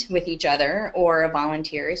event with each other, or a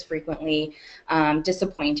volunteer is frequently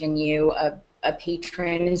disappointing you, a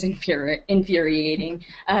patron is infuriating,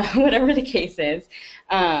 whatever the case is,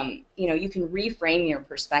 you can reframe your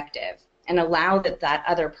perspective and allow that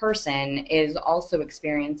other person is also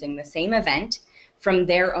experiencing the same event from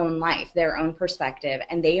their own life, their own perspective,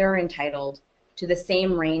 and they are entitled to the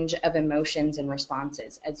same range of emotions and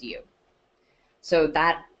responses as you. So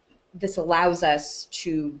this allows us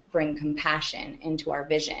to bring compassion into our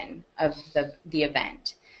vision of the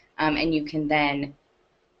event. And you can then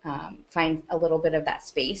find a little bit of that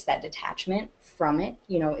space, that detachment from it.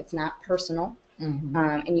 It's not personal.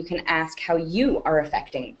 And you can ask how you are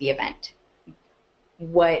affecting the event.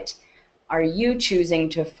 What are you choosing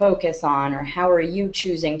to focus on, or how are you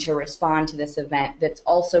choosing to respond to this event that's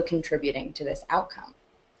also contributing to this outcome,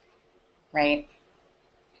 right?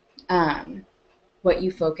 What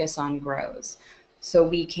you focus on grows. So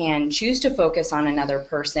we can choose to focus on another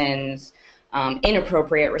person's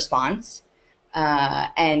inappropriate response,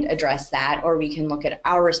 and address that, or we can look at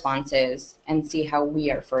our responses and see how we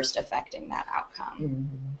are first affecting that outcome,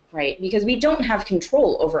 right? Because we don't have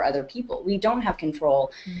control over other people. We don't have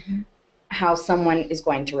control how someone is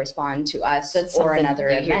going to respond to us or another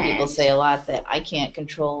event. You hear people say a lot, that I can't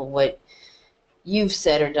control what you've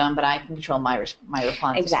said or done, but I can control my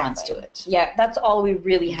response to it. Yeah, that's all we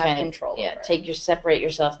really have control over. Yeah, separate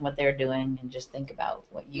yourself from what they're doing and just think about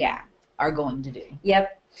what you are going to do.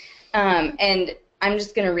 Yep. And I'm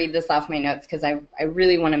just going to read this off my notes because I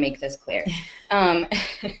really want to make this clear.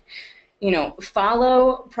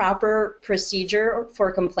 Follow proper procedure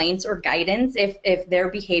for complaints or guidance if their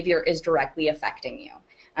behavior is directly affecting you.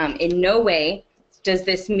 In no way does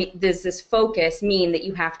this focus mean that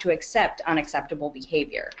you have to accept unacceptable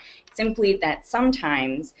behavior. Simply that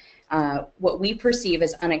sometimes what we perceive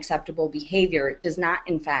as unacceptable behavior does not,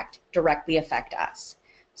 in fact, directly affect us.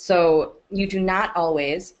 So you do not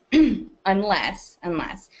always, unless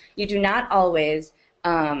you do not always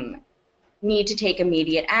need to take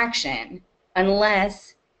immediate action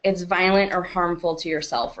unless it's violent or harmful to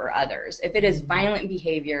yourself or others. If it is violent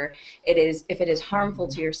behavior, if it is harmful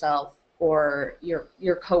to yourself or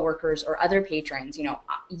your coworkers or other patrons,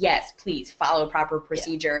 yes, please follow proper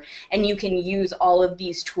procedure, and you can use all of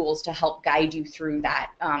these tools to help guide you through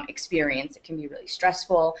that experience. It can be really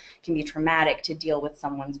stressful, it can be traumatic to deal with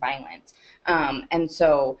someone's violence, and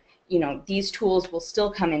so these tools will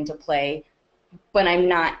still come into play. But I'm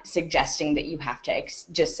not suggesting that you have to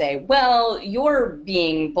just say, well, you're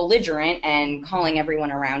being belligerent and calling everyone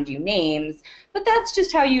around you names, but that's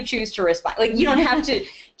just how you choose to respond. Like, you don't have to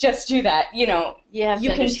just do that. You have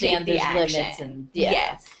to understand there's limits and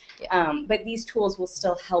yes. But these tools will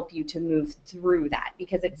still help you to move through that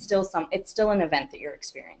because it's still an event that you're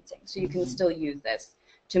experiencing. So you can still use this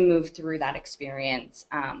to move through that experience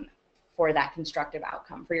for that constructive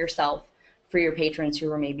outcome for yourself, for your patrons who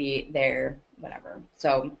were maybe there, whatever.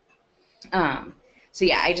 So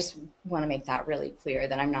yeah, I just want to make that really clear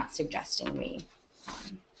that I'm not suggesting we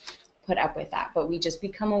put up with that, but we just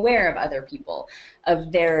become aware of other people,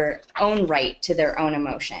 of their own right to their own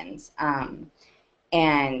emotions,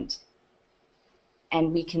 and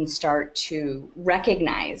we can start to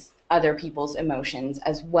recognize other people's emotions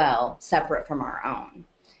as well, separate from our own.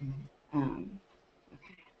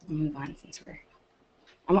 Okay, we'll move on since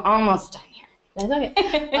I'm almost done here. That's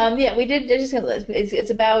okay. Yeah, we did. It's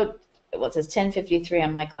about, well, it says 10:53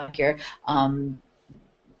 on my clock here.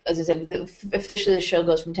 As I said, officially the show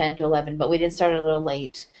goes from 10 to 11, but we did start a little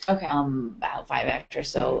late. Okay. About 5 after or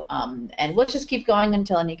so. And we'll just keep going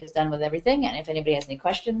until Anneka's done with everything. And if anybody has any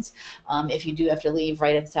questions, if you do have to leave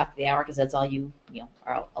right at the top of the hour because that's all you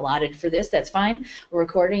are allotted for this, that's fine. We're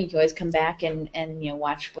recording. You can always come back and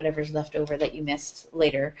watch whatever's left over that you missed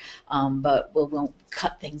later. But we won't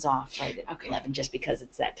cut things off right at 11 just because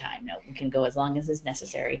it's that time. No, we can go as long as is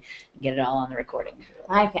necessary and get it all on the recording.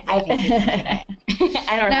 I think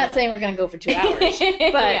I'm not saying we're going to go for 2 hours,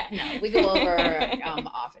 but no, we go over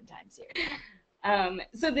oftentimes here.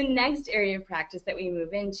 So the next area of practice that we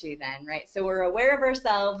move into then, right? So we're aware of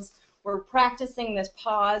ourselves, we're practicing this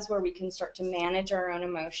pause where we can start to manage our own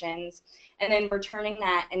emotions, and then we're turning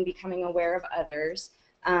that and becoming aware of others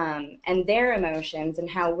and their emotions and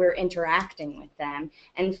how we're interacting with them.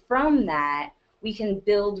 And from that, we can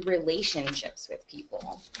build relationships with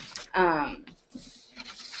people.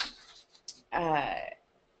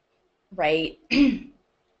 Right? I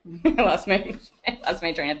lost my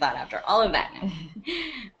train of thought after all of that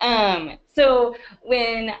now. So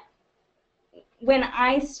when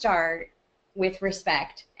I start with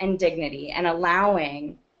respect and dignity and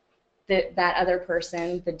allowing that other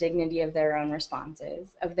person the dignity of their own responses,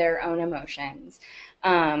 of their own emotions,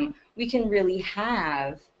 we can really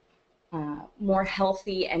have more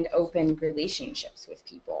healthy and open relationships with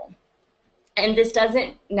people. And this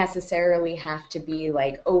doesn't necessarily have to be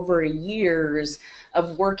like over years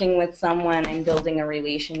of working with someone and building a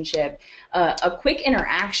relationship. A quick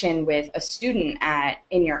interaction with a student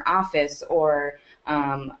in your office or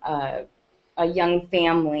a young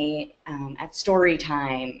family at story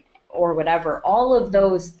time or whatever, all of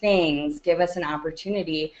those things give us an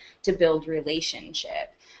opportunity to build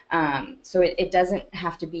relationship. So it doesn't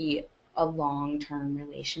have to be a long-term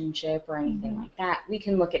relationship or anything like that. We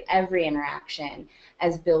can look at every interaction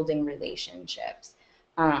as building relationships.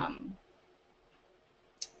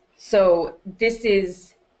 So this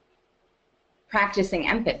is practicing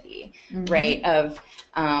empathy, right, of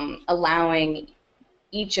allowing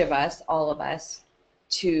each of us, all of us,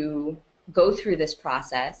 to go through this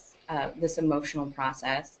process, this emotional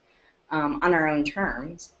process, on our own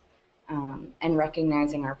terms, and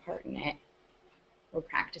recognizing our part in it. We're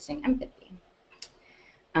practicing empathy.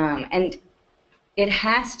 And it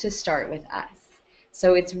has to start with us.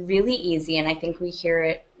 So it's really easy, and I think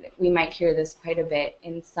we might hear this quite a bit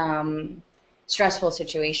in some stressful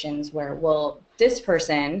situations where, well, this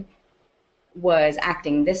person was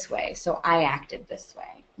acting this way, so I acted this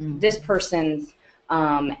way. Mm-hmm. This person's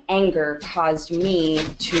anger caused me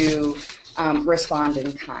to respond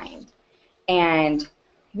in kind. And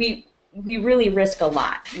we really risk a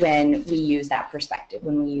lot when we use that perspective,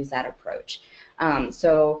 when we use that approach.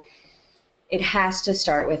 So it has to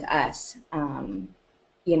start with us.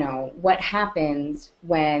 You know, what happens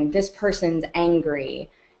when this person's angry,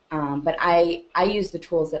 but I use the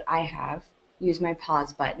tools that I have, use my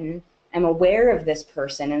pause button. I'm aware of this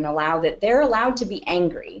person and allow that they're allowed to be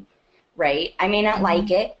angry, right? I may not mm-hmm.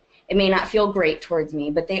 like it. It may not feel great towards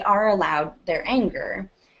me, but they are allowed their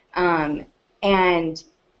anger. And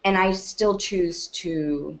I still choose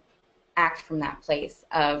to act from that place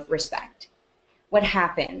of respect. What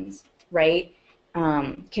happens, right?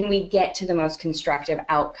 Can we get to the most constructive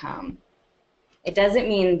outcome? It doesn't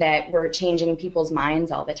mean that we're changing people's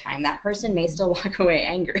minds all the time. That person may still walk away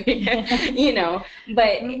angry, you know.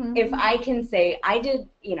 But mm-hmm. if I can say, I've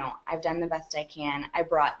done the best I can. I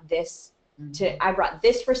brought this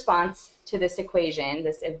response to this equation,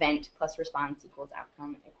 this event plus response equals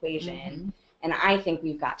outcome equation, mm-hmm. and I think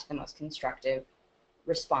we've got to the most constructive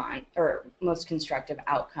response or most constructive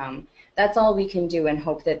outcome. That's all we can do, and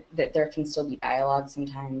hope that there can still be dialogue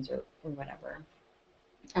sometimes or whatever.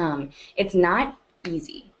 It's not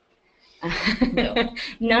easy. No.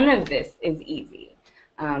 None of this is easy,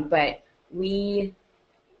 but we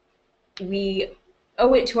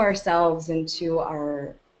owe it to ourselves and to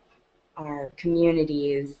our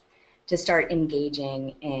communities to start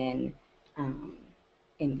engaging in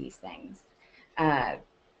these things.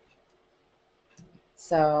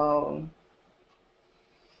 So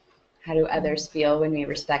how do others feel when we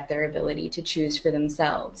respect their ability to choose for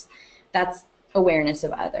themselves? That's awareness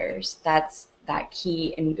of others. That's that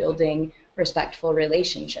key in building respectful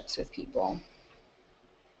relationships with people.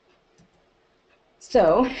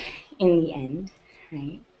 So, in the end,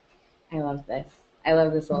 right, I love this. I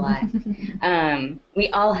love this a lot. We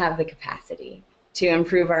all have the capacity to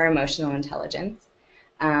improve our emotional intelligence.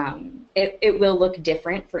 It will look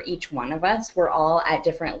different for each one of us. We're all at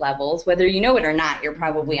different levels. Whether you know it or not, you're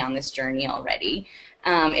probably on this journey already.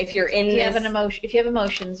 If you have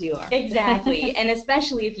emotions, you are. Exactly. And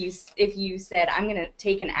especially if you said, I'm going to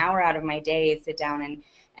take an hour out of my day, sit down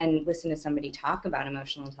and listen to somebody talk about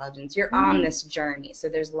emotional intelligence, you're mm-hmm. on this journey. So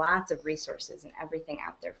there's lots of resources and everything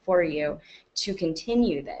out there for you to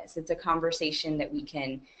continue this. It's a conversation that we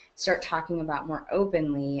can start talking about more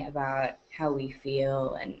openly about how we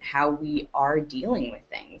feel and how we are dealing with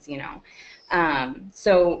things, you know.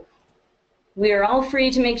 So we are all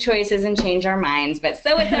free to make choices and change our minds, but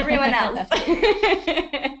so is everyone else.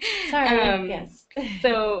 Sorry, yes.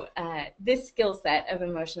 So this skill set of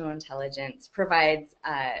emotional intelligence provides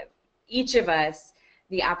each of us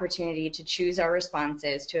the opportunity to choose our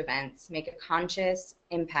responses to events, make a conscious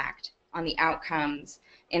impact on the outcomes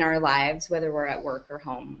in our lives, whether we're at work or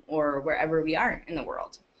home or wherever we are in the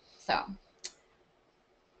world. So,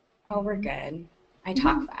 we're good. I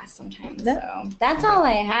talk fast sometimes, so that's all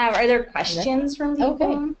I have. Are there questions from people?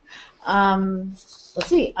 Okay. Let's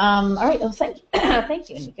see. All right. Oh, thank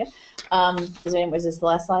you, Anneka. Was this the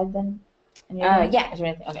last slide then? Yeah. Is there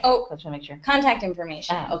anything? Okay. Oh, I just want to make sure. Contact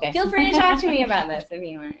information. Okay. Feel free to talk to me about this if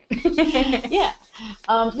you want. Yeah.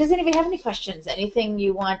 Does anybody have any questions? Anything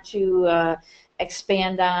you want to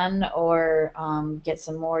expand on or get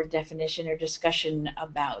some more definition or discussion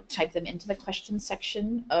about? Type them into the question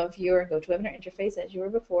section of your GoToWebinar interface as you were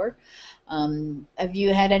before. Have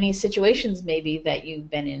you had any situations maybe that you've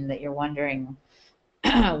been in that you're wondering,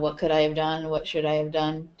 what could I have done? What should I have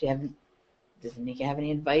done? Does Anneka have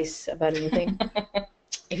any advice about anything?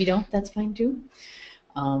 If you don't, that's fine too.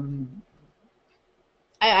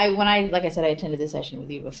 Like I said, I attended this session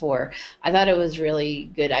with you before. I thought it was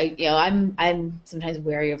really good. I'm sometimes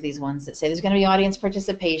wary of these ones that say there's going to be audience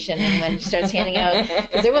participation, and then it starts handing out.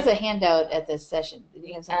 Because there was a handout at this session. Did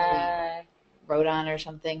you have something you wrote on or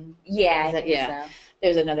something? Yeah, I think so.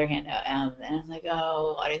 There's another handout, and I'm like,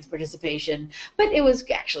 oh, audience participation. But it was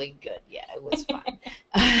actually good. Yeah, it was fine.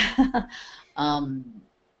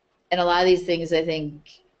 And a lot of these things, I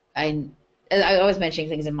think, I was mentioning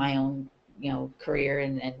things in my own career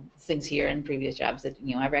and things here in previous jobs that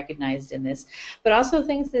I recognized in this, but also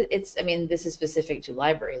things that this is specific to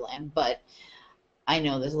Libraryland, but I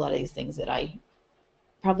know there's a lot of these things that I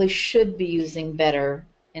probably should be using better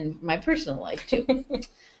in my personal life too.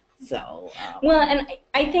 So well, and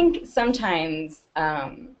I think sometimes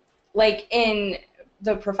like in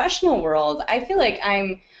the professional world, I feel like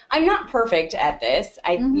I'm not perfect at this.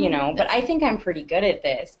 But I think I'm pretty good at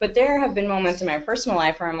this. But there have been moments in my personal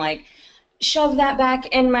life where I'm like, shove that back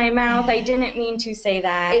in my mouth. I didn't mean to say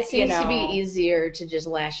that. It seems to be easier to just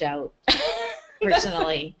lash out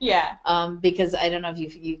personally. Yeah. Because I don't know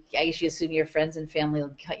if I guess you assume your friends and family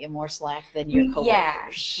will cut you more slack than your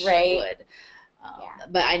coworkers would.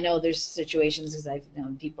 But I know there's situations, because I've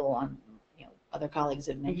known people on, other colleagues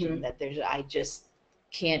have mentioned that I just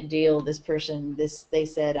can't deal this person, they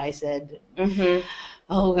said, I said,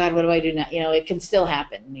 oh God, what do I do now? It can still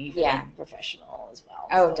happen, even professional as well.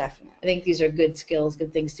 Oh, so definitely. I think these are good skills,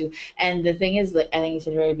 good things too. And the thing is, I think you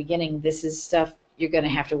said at the very beginning, this is stuff you're going to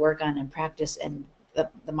have to work on and practice, and the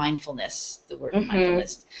mindfulness, the word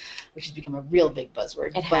mindfulness, which has become a real big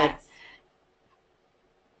buzzword. It has.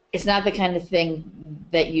 It's not the kind of thing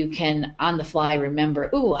that you can on the fly remember.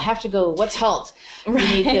 Ooh, I have to go. What's halt? Right.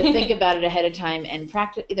 You need to think about it ahead of time and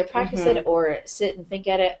practice it or sit and think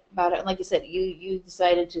about it. And like you said, you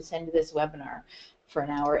decided to send this webinar for an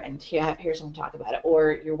hour and hear someone talk about it,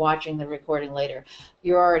 or you're watching the recording later.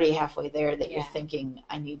 You're already halfway there that you're thinking,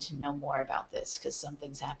 I need to know more about this because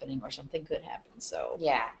something's happening or something could happen. So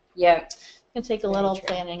it can take a little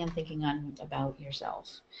planning and thinking about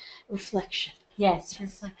yourself. Reflection. Yes,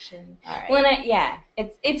 reflection. All right. Well,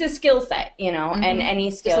 it's a skill set, and any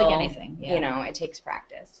skill, just like anything, it takes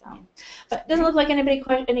practice. So. But it doesn't look like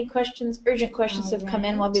any questions, urgent questions have come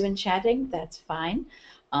in while we've been chatting. That's fine.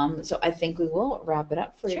 So I think we will wrap it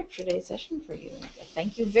up for today's session for you.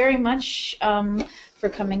 Thank you very much for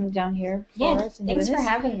coming down here for us. And thanks for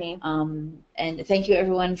having me. And thank you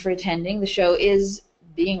everyone for attending. The show is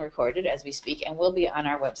being recorded as we speak and will be on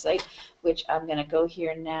our website, which I'm going to go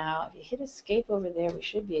here now. If you hit escape over there, we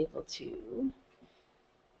should be able to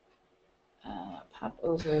pop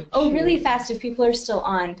over. Really fast, if people are still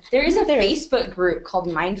on. There is a Facebook group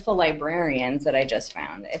called Mindful Librarians that I just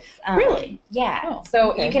found. It's, really? Yeah. Oh,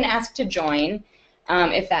 so you can ask to join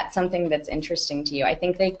if that's something that's interesting to you. I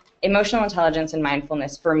think emotional intelligence and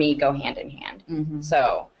mindfulness, for me, go hand in hand.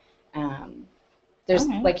 So there's,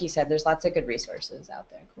 like you said, there's lots of good resources out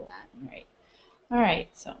there. Cool. All right.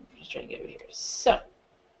 So I'm just trying to get over here. So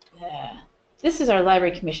this is our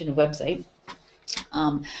Library Commission website,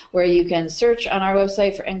 where you can search on our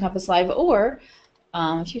website for NCompass Live, or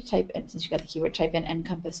if you type in, since you got the keyword, type in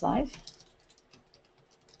NCompass Live,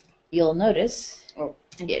 you'll notice.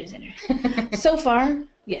 It's in here. So far,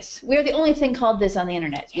 yes, we're the only thing called this on the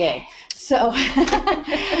internet. Yay! So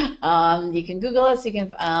you can Google us, you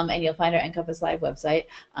can, and you'll find our NCompass Live website.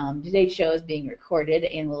 Today's show is being recorded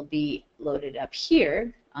and will be loaded up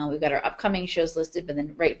here. We've got our upcoming shows listed, but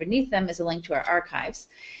then right beneath them is a link to our archives,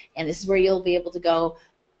 and this is where you'll be able to go.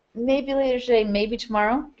 Maybe later today, maybe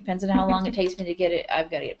tomorrow. Depends on how long it takes me to get it.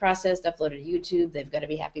 I've got to get it processed, uploaded to YouTube. They've got to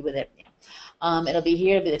be happy with it. It'll be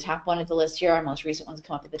here. It'll be the top one at the list here. Our most recent ones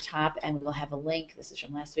come up at the top, and we will have a link. This is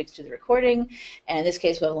from last week's to the recording, and in this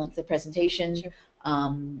case, we'll have a link to the presentation. Sure.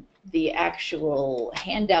 The actual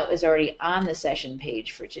handout is already on the session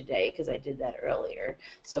page for today because I did that earlier.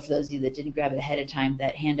 So for those of you that didn't grab it ahead of time,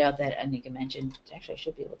 that handout that Anneka mentioned, actually I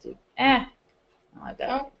should be able to. I've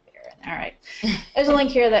got it. All right. There's a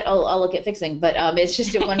link here that I'll look at fixing, but it's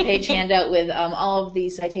just a one-page handout with all of the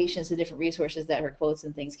citations, the different resources that her quotes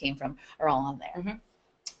and things came from are all on there.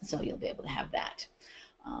 So you'll be able to have that.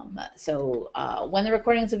 When the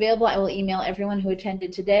recording is available, I will email everyone who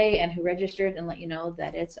attended today and who registered and let you know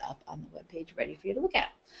that it's up on the webpage ready for you to look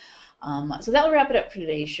at. So that will wrap it up for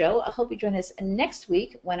today's show. I hope you join us next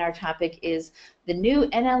week when our topic is the new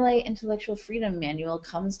NLA Intellectual Freedom Manual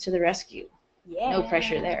comes to the rescue. Yeah. No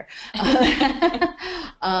pressure there.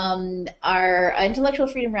 Our Intellectual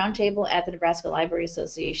Freedom Roundtable at the Nebraska Library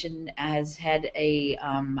Association has had a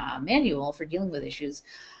manual for dealing with issues.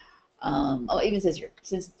 It even says here,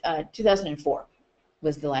 since 2004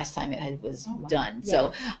 was the last time it was done.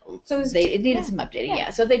 Yeah. So it needed some updating.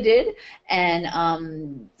 Yeah. So they did,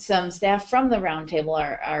 and some staff from the roundtable,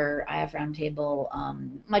 our IF roundtable,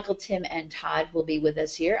 Michael, Tim, and Todd will be with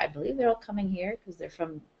us here. I believe they're all coming here because they're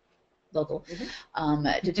from local,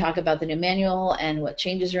 to talk about the new manual and what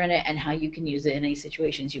changes are in it and how you can use it in any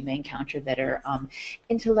situations you may encounter that are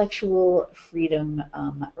intellectual freedom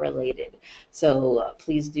related. So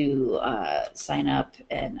please do sign up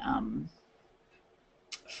and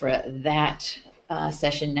for that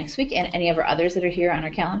session next week and any of our others that are here on our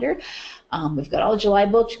calendar. We've got all July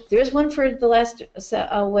booked. There's one for the last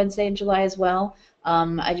Wednesday in July as well.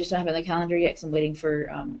 I just don't have it on the calendar yet because I'm waiting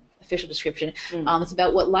for official description. It's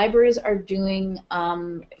about what libraries are doing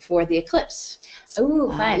for the eclipse. Oh,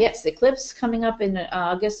 fun. Yes, the eclipse coming up in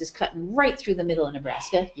August is cutting right through the middle of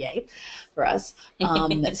Nebraska. Yay for us.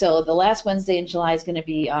 So the last Wednesday in July is going to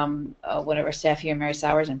be one of our staff here, Mary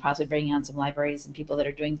Sowers, and possibly bringing on some libraries and people that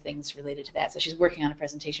are doing things related to that. So she's working on a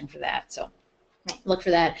presentation for that. So look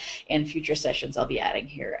for that in future sessions I'll be adding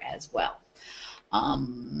here as well.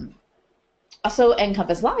 Also,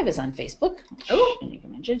 NCompass Live is on Facebook. Oh, you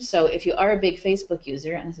can mention. So if you are a big Facebook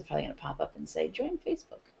user, and this is probably going to pop up and say, join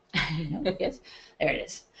Facebook. Yes, there it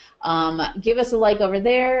is. Give us a like over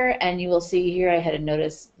there, and you will see here I had a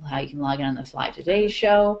notice how you can log in on the Fly Today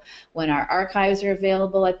show. When our archives are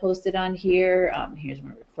available, I posted on here. Here's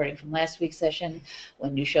my recording from last week's session,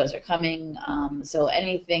 when new shows are coming. So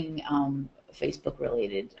anything Facebook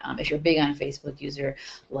related. If you're big on Facebook user,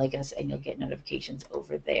 like us, and you'll get notifications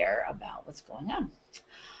over there about what's going on.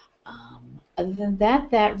 Other than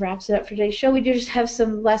that, that wraps it up for today's show. We do just have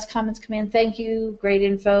some last comments come in. Thank you. Great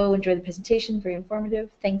info. Enjoyed the presentation. Very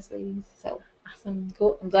informative. Thanks, ladies. So awesome.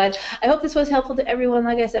 Cool. I'm glad. I hope this was helpful to everyone.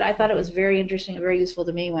 Like I said, I thought it was very interesting and very useful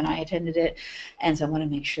to me when I attended it. And so I want to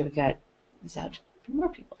make sure we got this out for more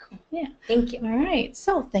people. Cool. Yeah. Thank you. All right.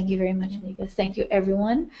 So thank you very much, Anneka. Thank you,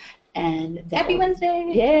 everyone. And Happy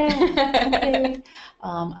Wednesday. Yeah. Okay.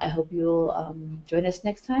 I hope you'll join us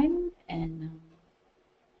next time. And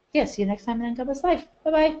yeah, see you next time on NCompass Live.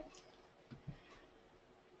 Bye-bye.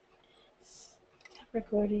 Stop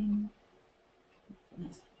recording.